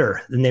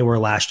better than they were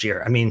last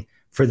year.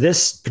 For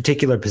this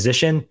particular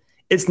position,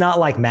 it's not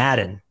like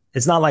Madden.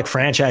 It's not like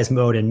franchise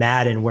mode in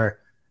Madden where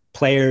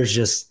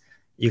players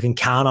you can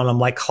count on them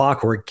like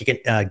clockwork,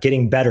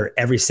 getting better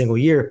every single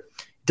year.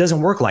 It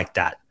doesn't work like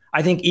that.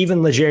 I think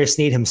even L'Jarius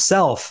Sneed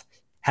himself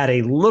had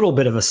a little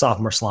bit of a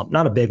sophomore slump,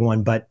 not a big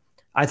one, but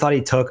I thought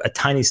he took a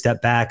tiny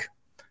step back.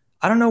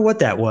 I don't know what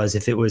that was,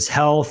 if it was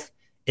health,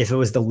 if it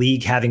was the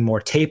league having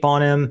more tape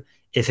on him,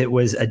 if it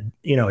was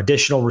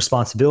additional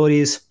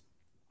responsibilities.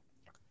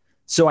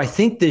 So I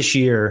think this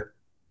year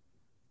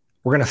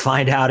we're going to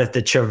find out if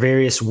the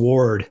Charvarius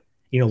Ward,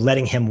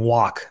 letting him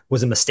walk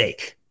was a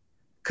mistake.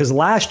 Because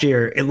last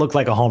year it looked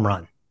like a home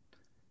run.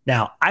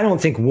 Now, I don't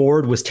think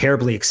Ward was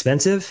terribly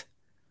expensive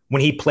when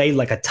he played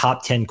like a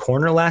top 10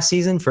 corner last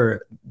season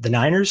for the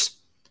Niners.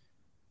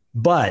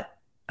 But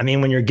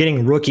when you're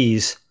getting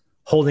rookies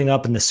holding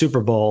up in the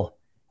Super Bowl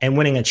and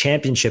winning a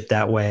championship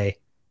that way,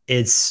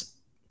 it's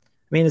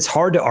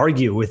hard to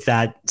argue with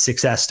that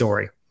success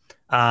story.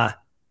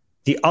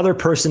 The other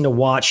person to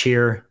watch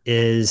here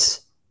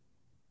is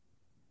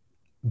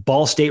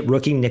Ball State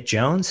rookie Nick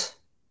Jones.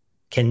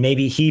 Can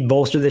maybe he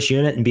bolster this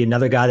unit and be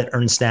another guy that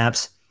earns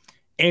snaps?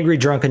 Angry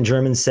Drunken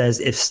German says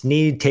if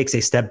Snead takes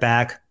a step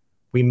back,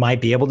 we might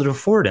be able to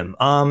afford him.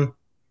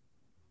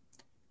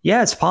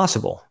 Yeah, it's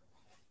possible.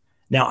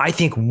 Now, I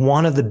think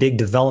one of the big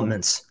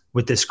developments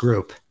with this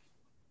group,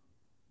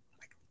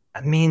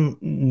 I mean,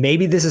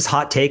 maybe this is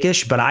hot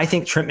take-ish, but I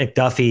think Trent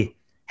McDuffie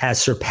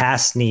has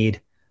surpassed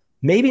Snead,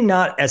 maybe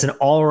not as an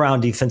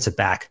all-around defensive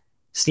back.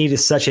 Snead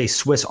is such a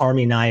Swiss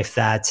Army knife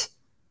that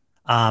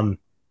I'm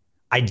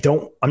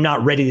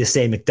not ready to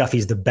say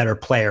McDuffie's the better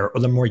player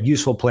or the more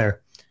useful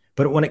player.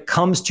 But when it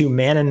comes to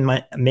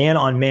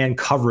man-on-man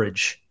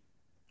coverage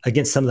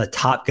against some of the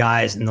top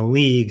guys in the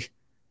league,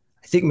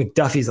 I think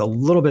McDuffie's a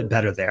little bit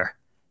better there.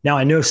 Now,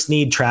 I know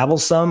Snead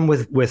travels some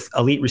with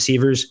elite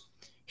receivers.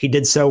 He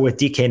did so with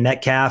DK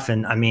Metcalf,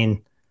 and I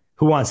mean,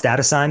 who wants that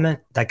assignment?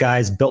 That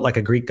guy's built like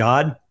a Greek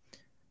god.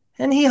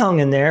 And he hung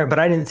in there, but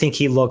I didn't think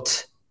he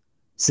looked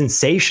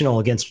sensational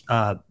against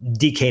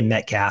DK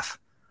Metcalf.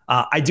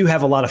 I do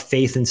have a lot of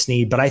faith in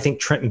Snead, but I think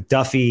Trent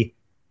McDuffie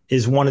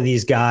is one of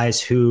these guys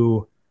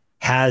who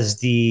has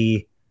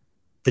the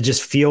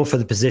just feel for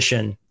the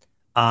position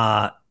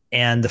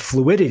and the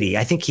fluidity.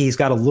 I think he's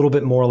got a little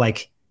bit more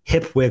like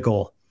hip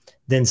wiggle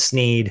than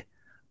Snead.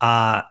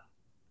 And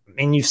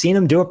you've seen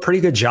him do a pretty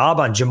good job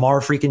on Jamar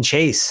freaking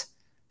Chase.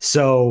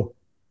 So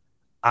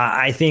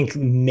I think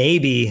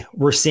maybe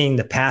we're seeing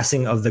the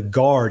passing of the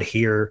guard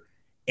here,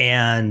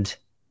 and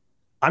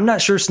I'm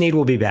not sure Snead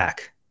will be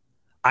back.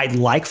 I'd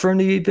like for him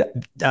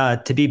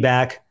to be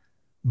back,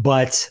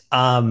 but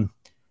Trent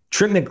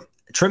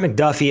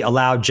McDuffie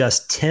allowed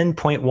just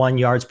 10.1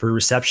 yards per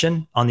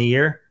reception on the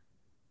year.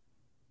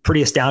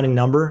 Pretty astounding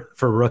number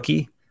for a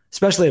rookie,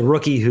 especially a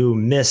rookie who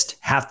missed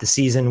half the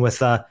season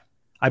with,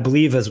 I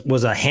believe,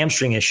 was a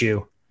hamstring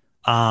issue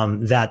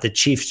that the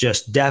Chiefs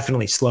just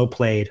definitely slow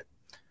played.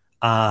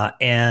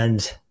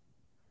 And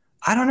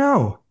I don't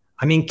know.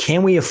 I mean,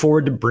 can we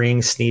afford to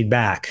bring Snead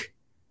back?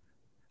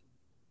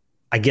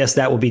 I guess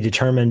that will be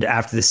determined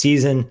after the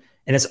season.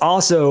 And it's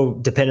also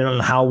dependent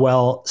on how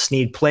well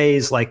Snead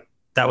plays, like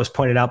that was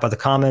pointed out by the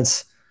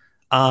comments.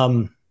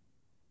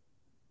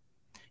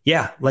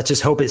 Yeah, let's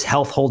just hope his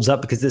health holds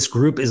up, because this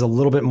group is a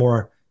little bit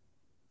more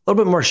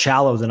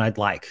shallow than I'd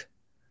like.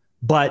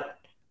 But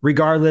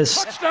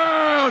regardless,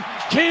 Touchdown,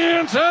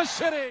 Kansas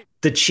City.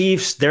 The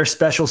Chiefs, their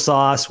special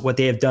sauce, what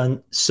they have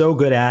done so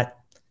good at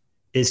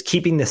is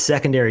keeping the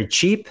secondary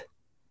cheap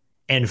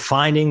and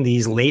finding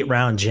these late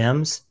round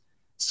gems.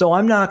 So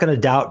I'm not going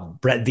to doubt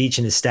Brett Veach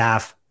and his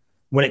staff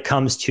when it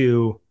comes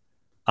to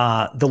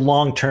the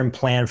long-term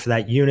plan for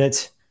that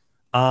unit.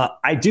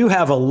 I do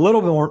have a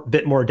little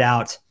bit more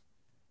doubt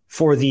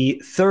for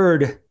the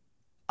third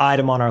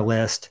item on our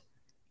list,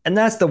 and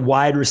that's the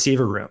wide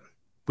receiver room.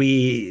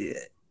 We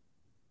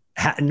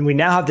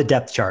now have the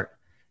depth chart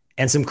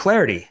and some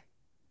clarity,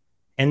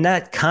 and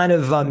that kind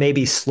of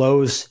maybe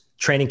slows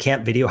training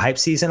camp video hype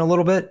season a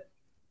little bit,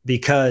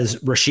 because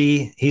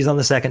Rasheed, he's on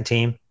the second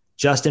team.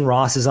 Justin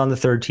Ross is on the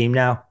third team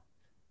now.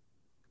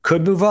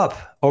 Could move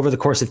up over the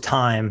course of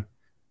time,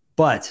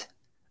 but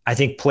I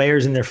think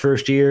players in their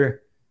first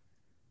year,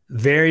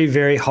 very,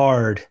 very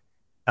hard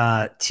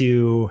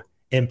to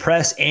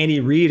impress Andy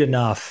Reid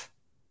enough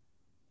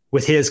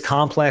with his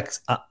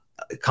complex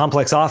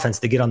offense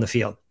to get on the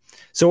field.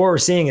 So what we're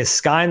seeing is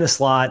Sky in the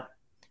slot,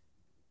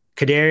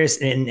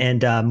 Kadarius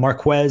and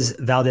Marquez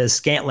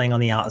Valdez-Scantling on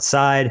the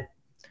outside.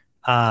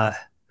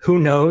 Who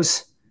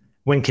knows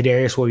when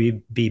Kadarius will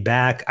be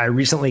back? I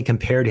recently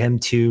compared him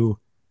to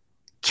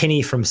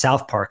Kenny from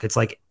South Park. It's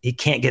like he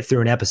can't get through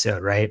an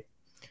episode, right?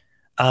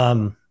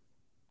 I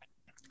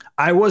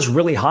was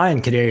really high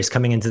on Kadarius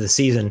coming into the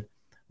season.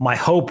 My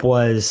hope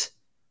was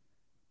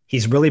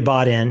he's really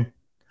bought in.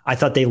 I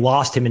thought they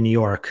lost him in New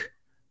York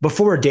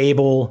before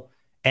Dable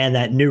and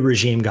that new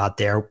regime got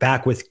there,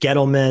 back with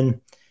Gettleman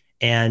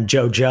and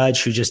Joe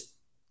Judge, who just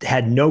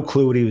had no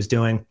clue what he was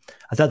doing.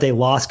 I thought they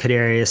lost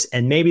Kadarius,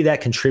 and maybe that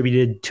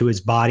contributed to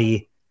his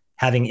body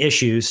having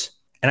issues.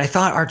 And I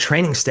thought our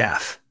training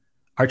staff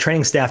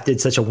did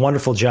such a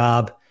wonderful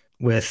job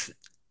with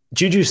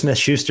Juju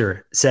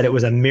Smith-Schuster said it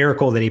was a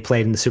miracle that he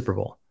played in the Super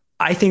Bowl.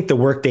 I think the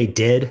work they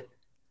did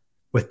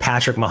with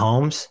Patrick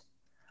Mahomes,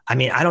 I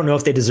mean, I don't know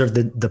if they deserve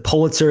the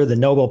Pulitzer, the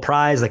Nobel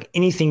Prize, like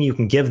anything you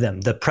can give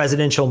them, the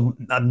Presidential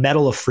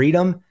Medal of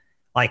Freedom.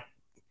 Like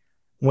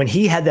when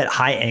he had that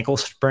high ankle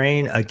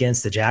sprain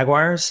against the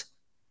Jaguars,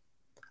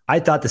 I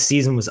thought the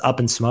season was up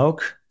in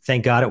smoke.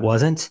 Thank God it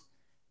wasn't.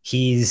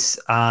 He's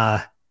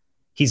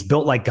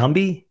built like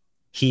Gumby.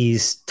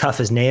 He's tough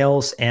as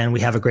nails, and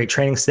we have a great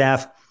training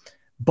staff.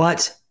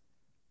 But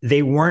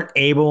they weren't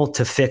able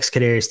to fix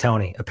Kadarius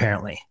Toney,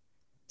 apparently.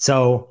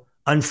 So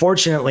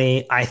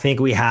unfortunately, I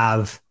think we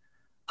have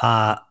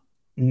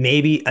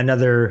maybe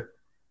another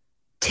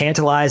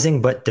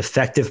tantalizing but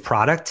defective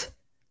product,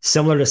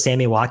 similar to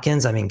Sammy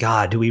Watkins. I mean,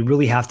 God, do we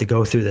really have to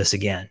go through this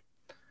again?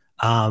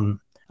 And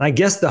I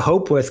guess the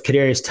hope with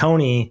Kadarius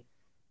Toney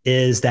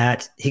is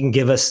that he can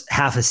give us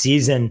half a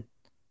season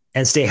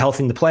and stay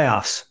healthy in the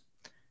playoffs.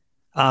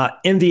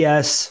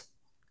 MVS,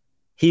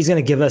 he's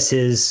going to give us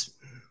his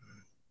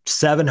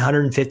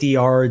 750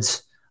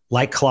 yards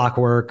like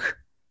clockwork,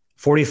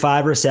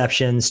 45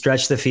 receptions,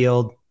 stretch the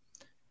field.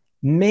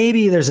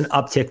 Maybe there's an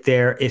uptick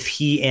there if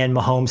he and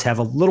Mahomes have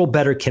a little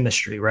better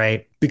chemistry,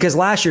 right? Because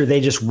last year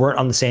they just weren't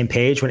on the same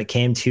page when it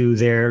came to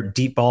their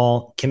deep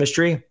ball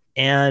chemistry.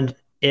 And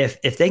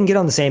if they can get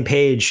on the same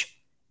page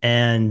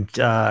and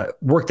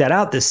work that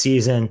out this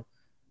season,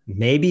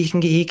 maybe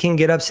he can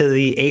get up to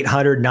the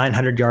 800,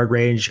 900 yard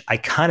range. I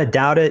kind of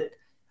doubt it.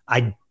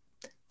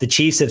 The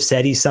Chiefs have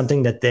said he's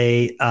something that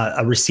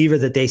a receiver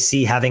that they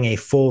see having a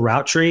full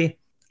route tree.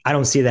 I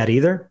don't see that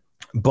either.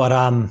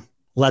 But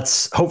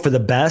let's hope for the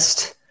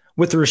best.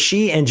 With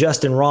Rasheed and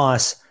Justin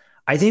Ross,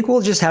 I think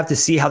we'll just have to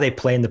see how they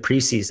play in the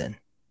preseason.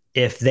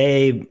 If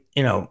they,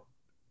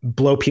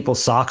 blow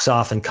people's socks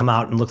off and come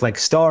out and look like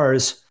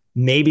stars,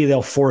 maybe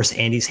they'll force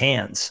Andy's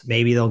hands.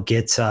 Maybe they'll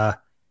get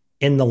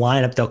in the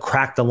lineup. They'll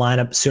crack the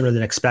lineup sooner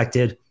than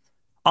expected.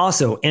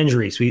 Also,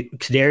 injuries.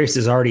 Kadarius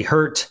is already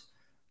hurt.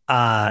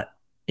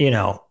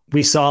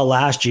 We saw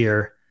last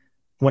year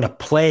when a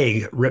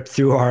plague ripped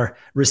through our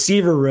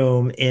receiver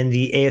room in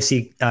the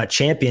AFC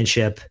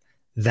Championship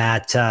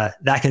that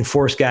can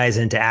force guys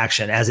into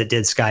action, as it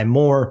did Sky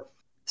Moore.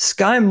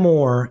 Sky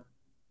Moore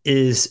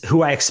is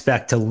who I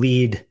expect to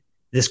lead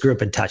this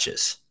group in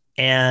touches,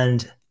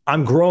 and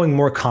I'm growing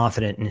more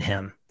confident in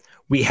him.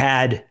 We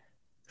had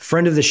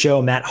friend of the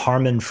show, Matt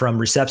Harmon from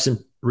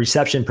Reception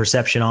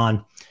Perception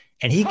on,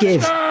 and he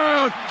gave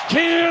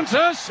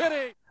Kansas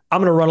City. I'm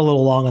going to run a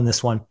little long on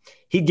this one.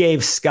 He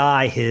gave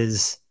Sky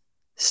his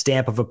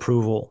stamp of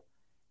approval,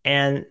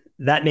 and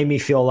that made me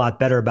feel a lot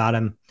better about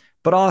him.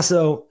 But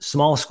also,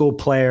 small school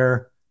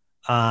player,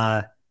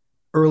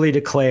 early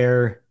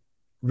declare,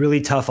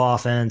 really tough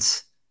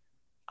offense.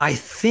 I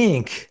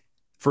think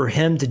for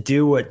him to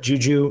do what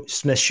Juju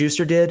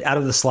Smith-Schuster did out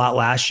of the slot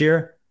last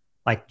year,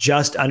 like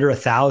just under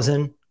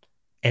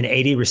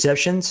 1,080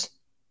 receptions,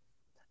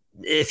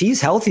 if he's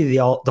healthy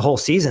the whole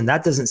season,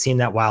 that doesn't seem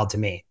that wild to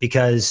me,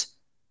 because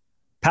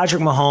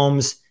Patrick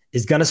Mahomes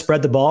is going to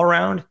spread the ball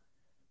around,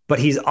 but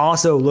he's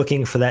also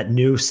looking for that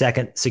new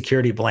second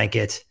security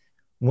blanket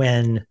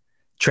when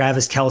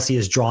Travis Kelce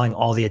is drawing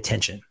all the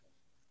attention.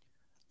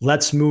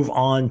 Let's move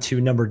on to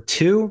number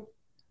 2,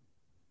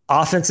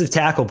 offensive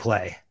tackle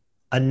play.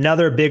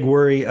 Another big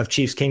worry of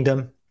Chiefs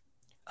Kingdom.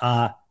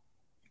 And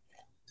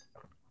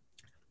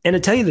to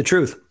tell you the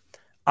truth,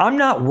 I'm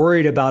not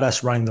worried about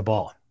us running the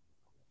ball.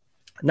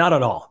 Not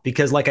at all.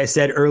 Because like I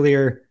said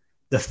earlier,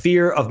 the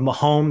fear of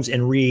Mahomes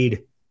and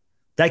Reed,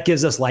 that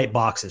gives us light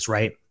boxes,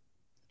 right?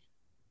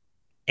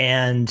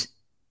 And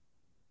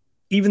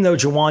even though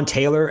Jawan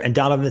Taylor and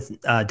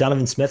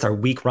Donovan Smith are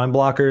weak run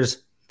blockers,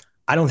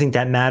 I don't think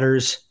that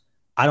matters.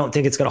 I don't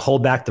think it's going to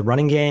hold back the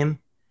running game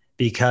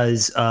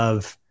because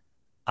of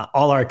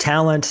all our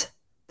talent,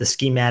 the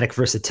schematic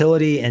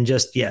versatility, and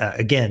just,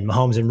 again,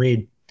 Mahomes and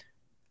Reed,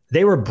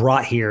 they were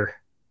brought here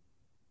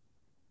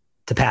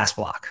to pass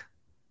block.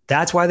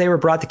 That's why they were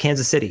brought to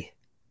Kansas City.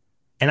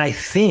 And I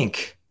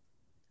think,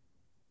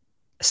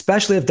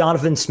 especially if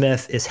Donovan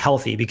Smith is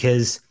healthy,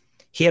 because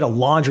he had a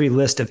laundry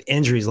list of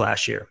injuries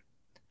last year,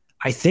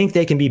 I think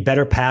they can be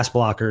better pass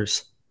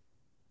blockers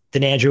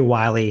than Andrew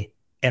Wiley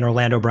and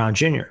Orlando Brown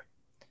Jr.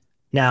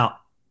 Now,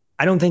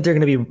 I don't think they're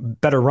going to be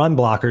better run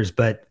blockers,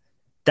 but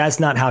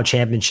that's not how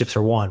championships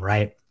are won,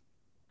 right?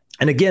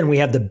 And again, we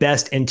have the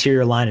best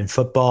interior line in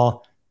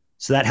football,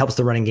 so that helps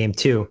the running game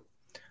too.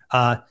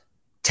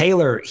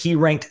 Taylor, he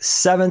ranked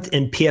 7th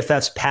in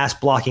PFF's pass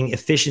blocking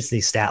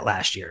efficiency stat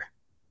last year.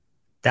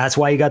 That's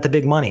why he got the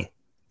big money.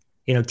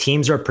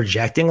 Teams are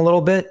projecting a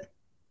little bit,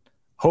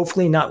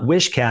 hopefully not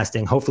wish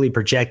casting, hopefully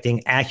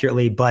projecting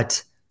accurately,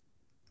 but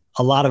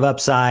a lot of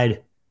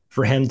upside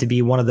for him to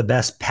be one of the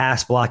best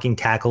pass blocking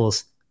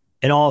tackles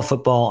in all of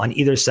football on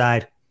either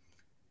side.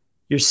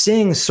 You're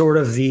seeing sort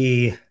of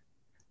the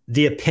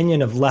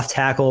opinion of left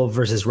tackle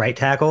versus right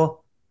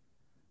tackle.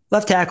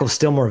 Left tackle is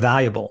still more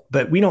valuable,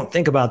 but we don't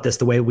think about this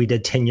the way we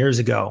did 10 years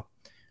ago,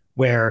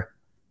 where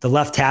the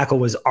left tackle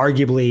was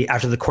arguably,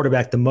 after the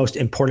quarterback, the most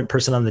important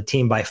person on the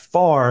team by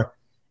far,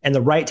 and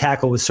the right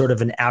tackle was sort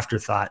of an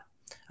afterthought.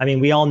 I mean,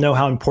 we all know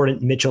how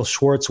important Mitchell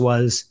Schwartz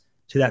was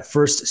to that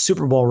first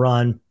Super Bowl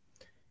run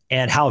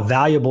and how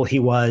valuable he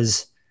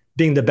was,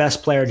 being the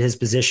best player at his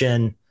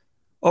position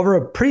over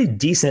a pretty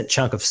decent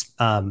chunk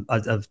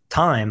of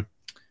time.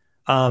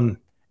 And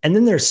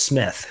then there's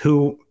Smith,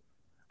 who,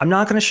 I'm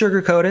not going to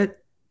sugarcoat it.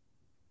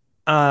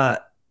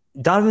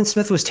 Donovan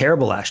Smith was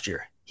terrible last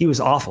year. He was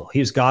awful. He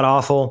was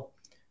god-awful.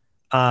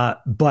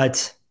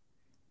 But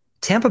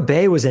Tampa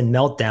Bay was in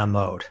meltdown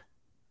mode.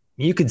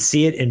 You could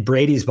see it in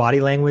Brady's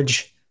body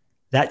language.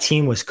 That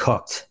team was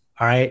cooked,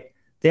 all right?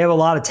 They have a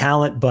lot of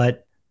talent,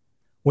 but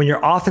when your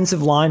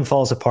offensive line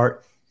falls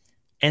apart,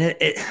 and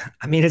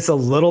it's a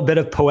little bit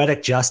of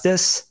poetic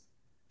justice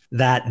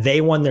that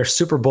they won their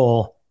Super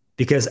Bowl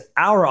because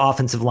our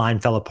offensive line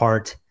fell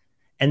apart.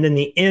 And then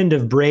the end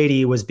of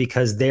Brady was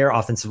because their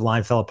offensive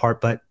line fell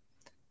apart. But,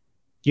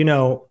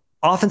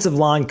 offensive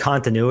line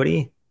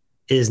continuity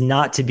is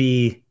not to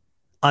be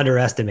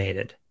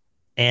underestimated.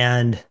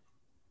 And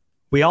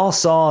we all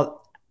saw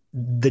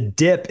the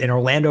dip in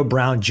Orlando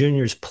Brown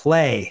Jr.'s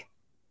play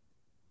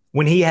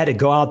when he had to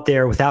go out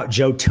there without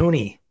Joe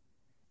Tooney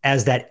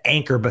as that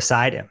anchor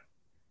beside him.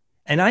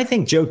 And I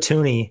think Joe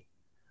Tooney,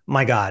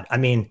 my God, I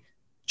mean,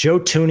 Joe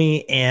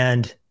Tooney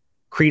and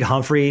Creed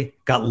Humphrey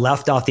got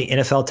left off the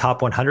NFL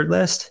top 100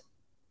 list.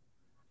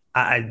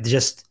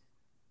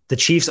 The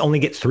Chiefs only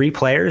get 3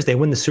 players. They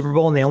win the Super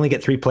Bowl and they only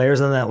get 3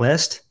 players on that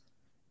list.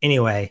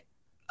 Anyway,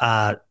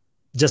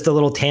 just a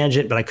little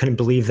tangent, but I couldn't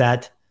believe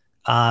that.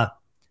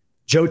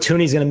 Joe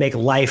Tooney's going to make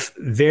life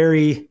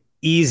very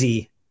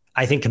easy,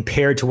 I think,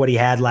 compared to what he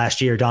had last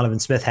year, Donovan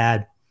Smith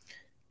had.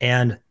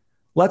 And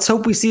let's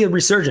hope we see a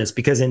resurgence,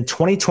 because in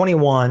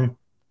 2021,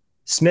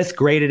 Smith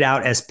graded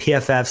out as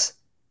PFF's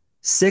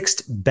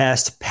 6th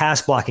best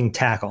pass blocking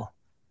tackle.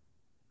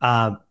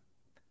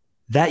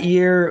 That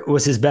year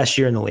was his best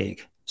year in the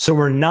league. So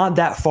we're not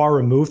that far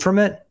removed from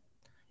it.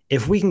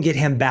 If we can get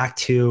him back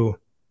to,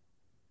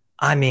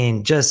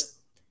 just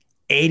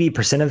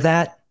 80% of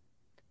that,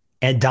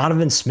 and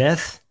Donovan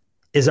Smith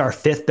is our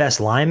 5th best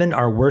lineman,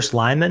 our worst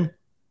lineman,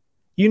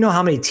 you know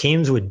how many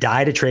teams would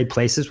die to trade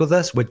places with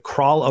us, would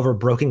crawl over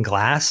broken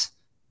glass?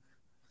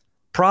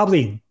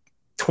 Probably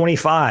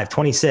 25,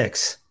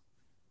 26.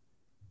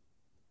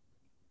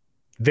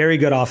 Very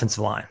good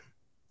offensive line.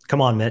 Come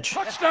on, Mitch.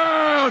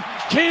 Touchdown,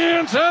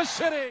 Kansas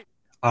City.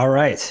 All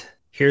right.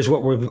 Here's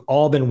what we've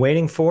all been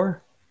waiting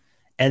for,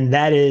 and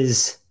that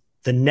is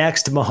the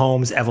next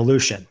Mahomes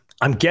evolution.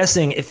 I'm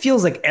guessing it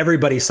feels like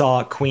everybody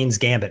saw Queen's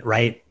Gambit,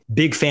 right?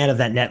 Big fan of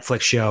that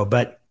Netflix show,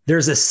 but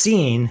there's a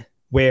scene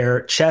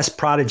where chess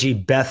prodigy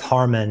Beth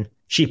Harmon,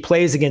 she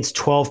plays against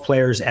 12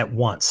 players at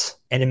once.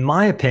 And in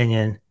my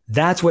opinion,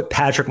 that's what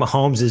Patrick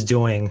Mahomes is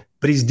doing,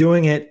 but he's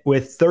doing it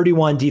with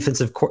 31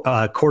 defensive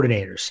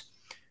coordinators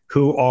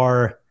who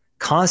are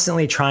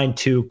constantly trying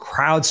to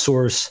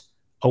crowdsource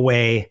a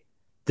way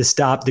to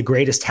stop the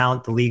greatest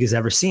talent the league has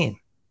ever seen.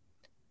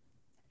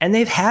 And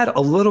they've had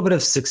a little bit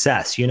of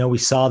success. You know, we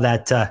saw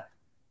that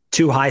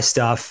too high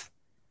stuff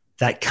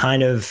that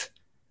kind of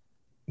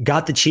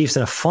got the Chiefs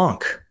in a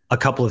funk a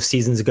couple of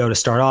seasons ago to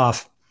start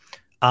off.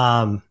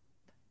 And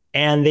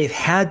they've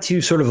had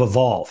to sort of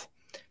evolve.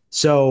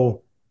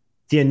 So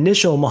the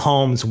initial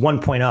Mahomes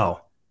 1.0,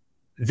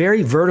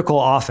 very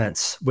vertical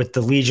offense with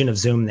the Legion of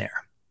Zoom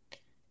there,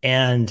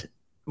 and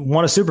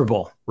won a Super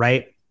Bowl,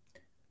 right?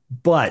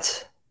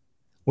 But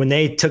when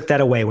they took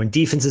that away, when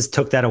defenses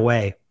took that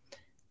away,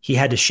 he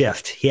had to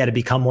shift. He had to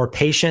become more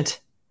patient.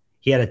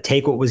 He had to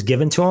take what was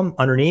given to him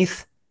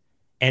underneath,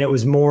 and it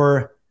was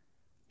more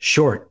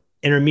short,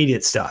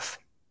 intermediate stuff.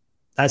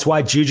 That's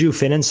why Juju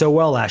fit in so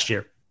well last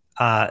year.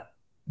 The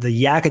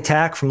yak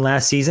attack from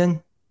last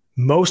season,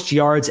 most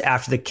yards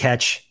after the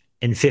catch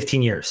in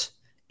 15 years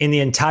in the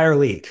entire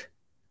league.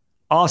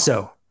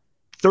 Also,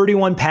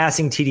 31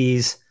 passing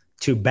TDs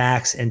to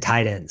backs and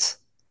tight ends.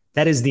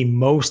 That is the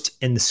most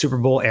in the Super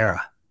Bowl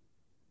era.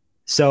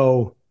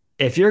 So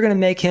if you're going to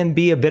make him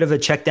be a bit of a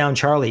check down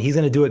Charlie, he's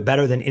going to do it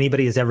better than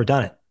anybody has ever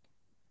done it.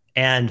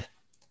 And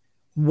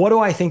what do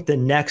I think the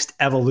next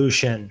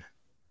evolution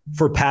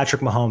for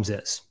Patrick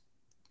Mahomes is?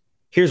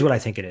 Here's what I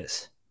think it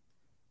is.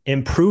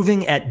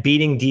 Improving at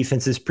beating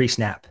defenses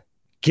pre-snap.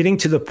 Getting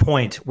to the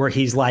point where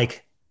he's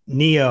like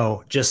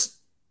Neo, just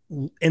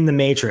in the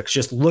Matrix,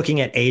 just looking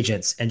at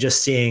agents and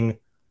just seeing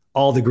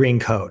all the green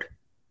code.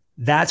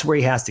 That's where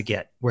he has to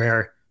get,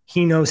 where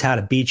he knows how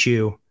to beat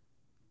you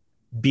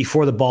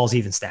before the ball's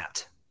even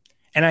snapped.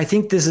 And I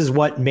think this is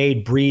what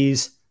made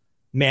Breeze,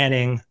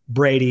 Manning,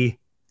 Brady,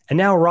 and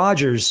now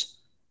Rodgers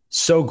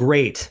so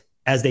great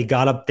as they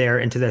got up there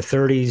into their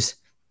 30s.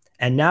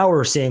 And now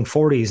we're seeing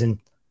 40s. And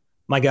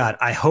my God,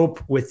 I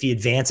hope with the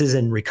advances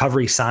in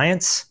recovery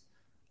science,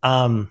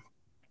 that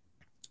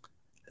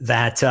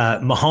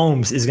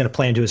Mahomes is going to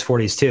play into his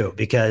 40s too,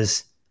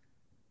 because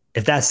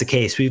if that's the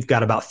case, we've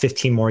got about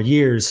 15 more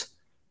years.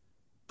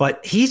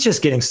 But he's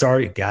just getting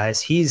started,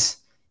 guys. He's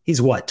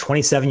what,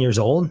 27 years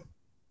old?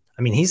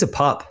 I mean, he's a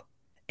pup.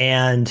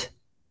 And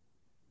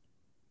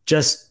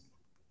just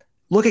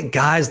look at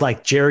guys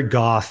like Jared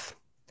Goff,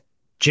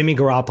 Jimmy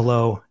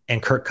Garoppolo,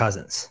 and Kirk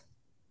Cousins.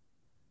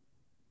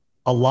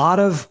 A lot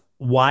of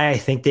why I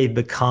think they've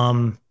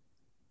become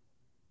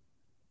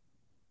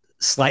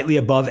slightly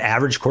above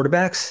average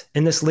quarterbacks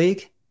in this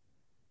league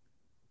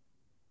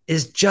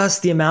is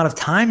just the amount of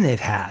time they've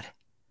had.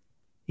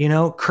 You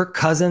know, Kirk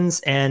Cousins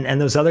and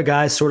those other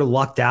guys sort of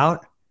lucked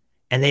out,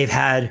 and they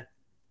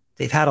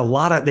played a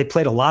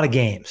lot of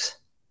games,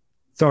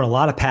 thrown a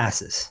lot of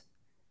passes.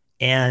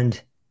 And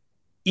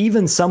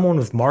even someone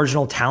with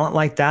marginal talent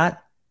like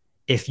that,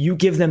 if you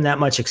give them that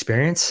much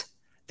experience,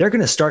 they're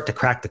going to start to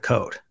crack the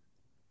code.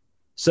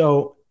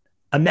 So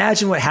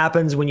imagine what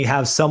happens when you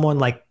have someone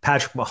like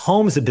Patrick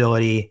Mahomes'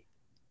 ability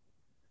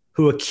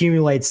who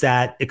accumulates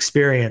that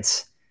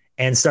experience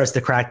and starts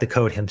to crack the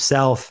code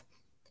himself,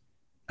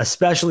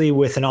 especially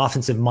with an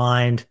offensive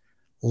mind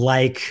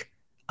like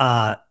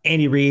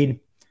Andy Reid.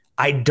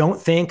 I don't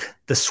think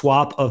the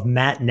swap of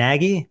Matt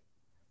Nagy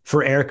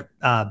for Eric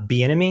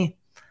Bieniemy,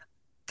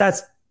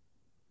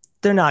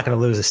 they're not going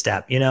to lose a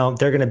step. You know,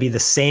 they're going to be the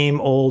same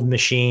old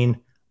machine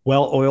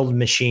well-oiled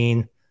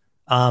machine.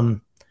 I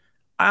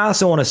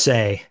also want to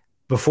say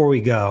before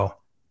we go,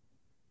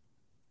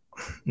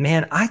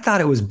 man, I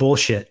thought it was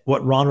bullshit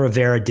what Ron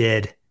Rivera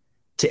did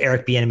to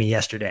Eric Bieniemy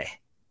yesterday.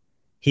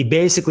 He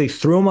basically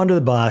threw him under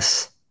the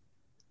bus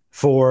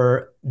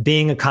for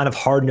being a kind of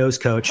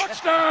hard-nosed coach.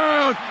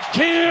 Touchdown,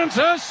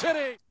 Kansas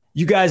City!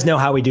 You guys know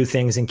how we do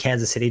things in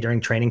Kansas City during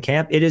training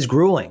camp. It is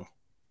grueling.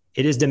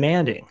 It is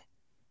demanding.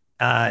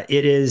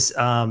 It is,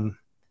 it's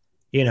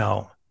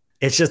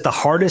just the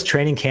hardest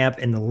training camp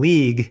in the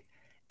league.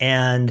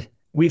 And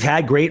we've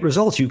had great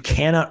results. You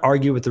cannot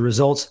argue with the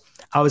results.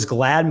 I was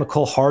glad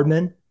McCole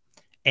Hardman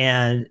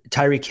and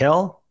Tyreek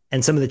Hill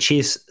and some of the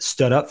Chiefs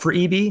stood up for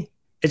EB.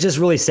 It's just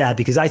really sad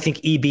because I think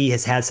EB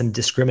has had some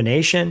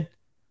discrimination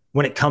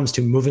when it comes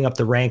to moving up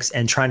the ranks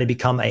and trying to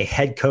become a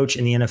head coach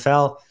in the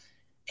NFL.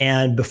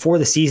 And before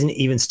the season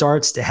even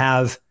starts, to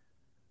have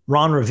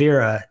Ron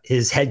Rivera,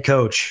 his head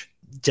coach,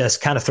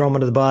 just kind of throw him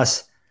under the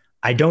bus,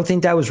 I don't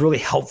think that was really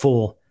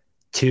helpful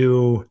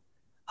to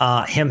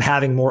him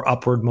having more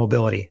upward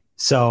mobility.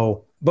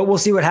 So, but we'll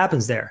see what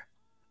happens there.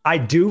 I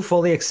do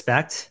fully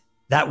expect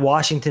that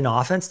Washington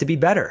offense to be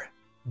better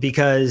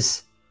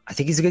because I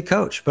think he's a good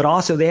coach, but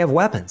also they have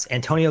weapons.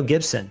 Antonio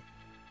Gibson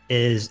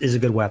is a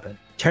good weapon.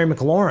 Terry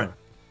McLaurin,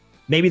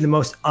 maybe the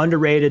most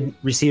underrated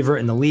receiver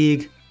in the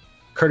league.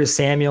 Curtis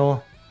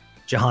Samuel,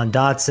 Jahan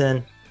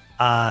Dotson.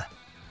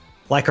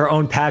 Like our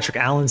own Patrick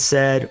Allen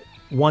said,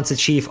 once a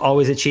Chief,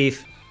 always a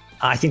Chief.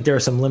 I think there are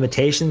some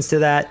limitations to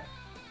that.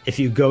 If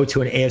you go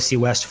to an AFC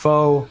West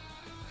foe,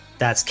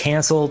 that's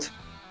canceled.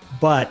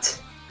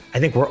 But I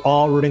think we're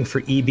all rooting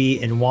for EB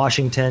in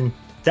Washington.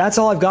 That's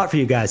all I've got for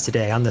you guys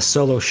today on the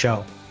solo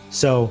show.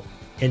 So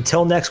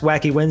until next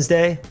Wacky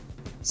Wednesday,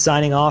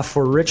 signing off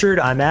for Richard,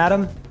 I'm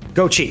Adam.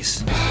 Go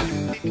Chiefs.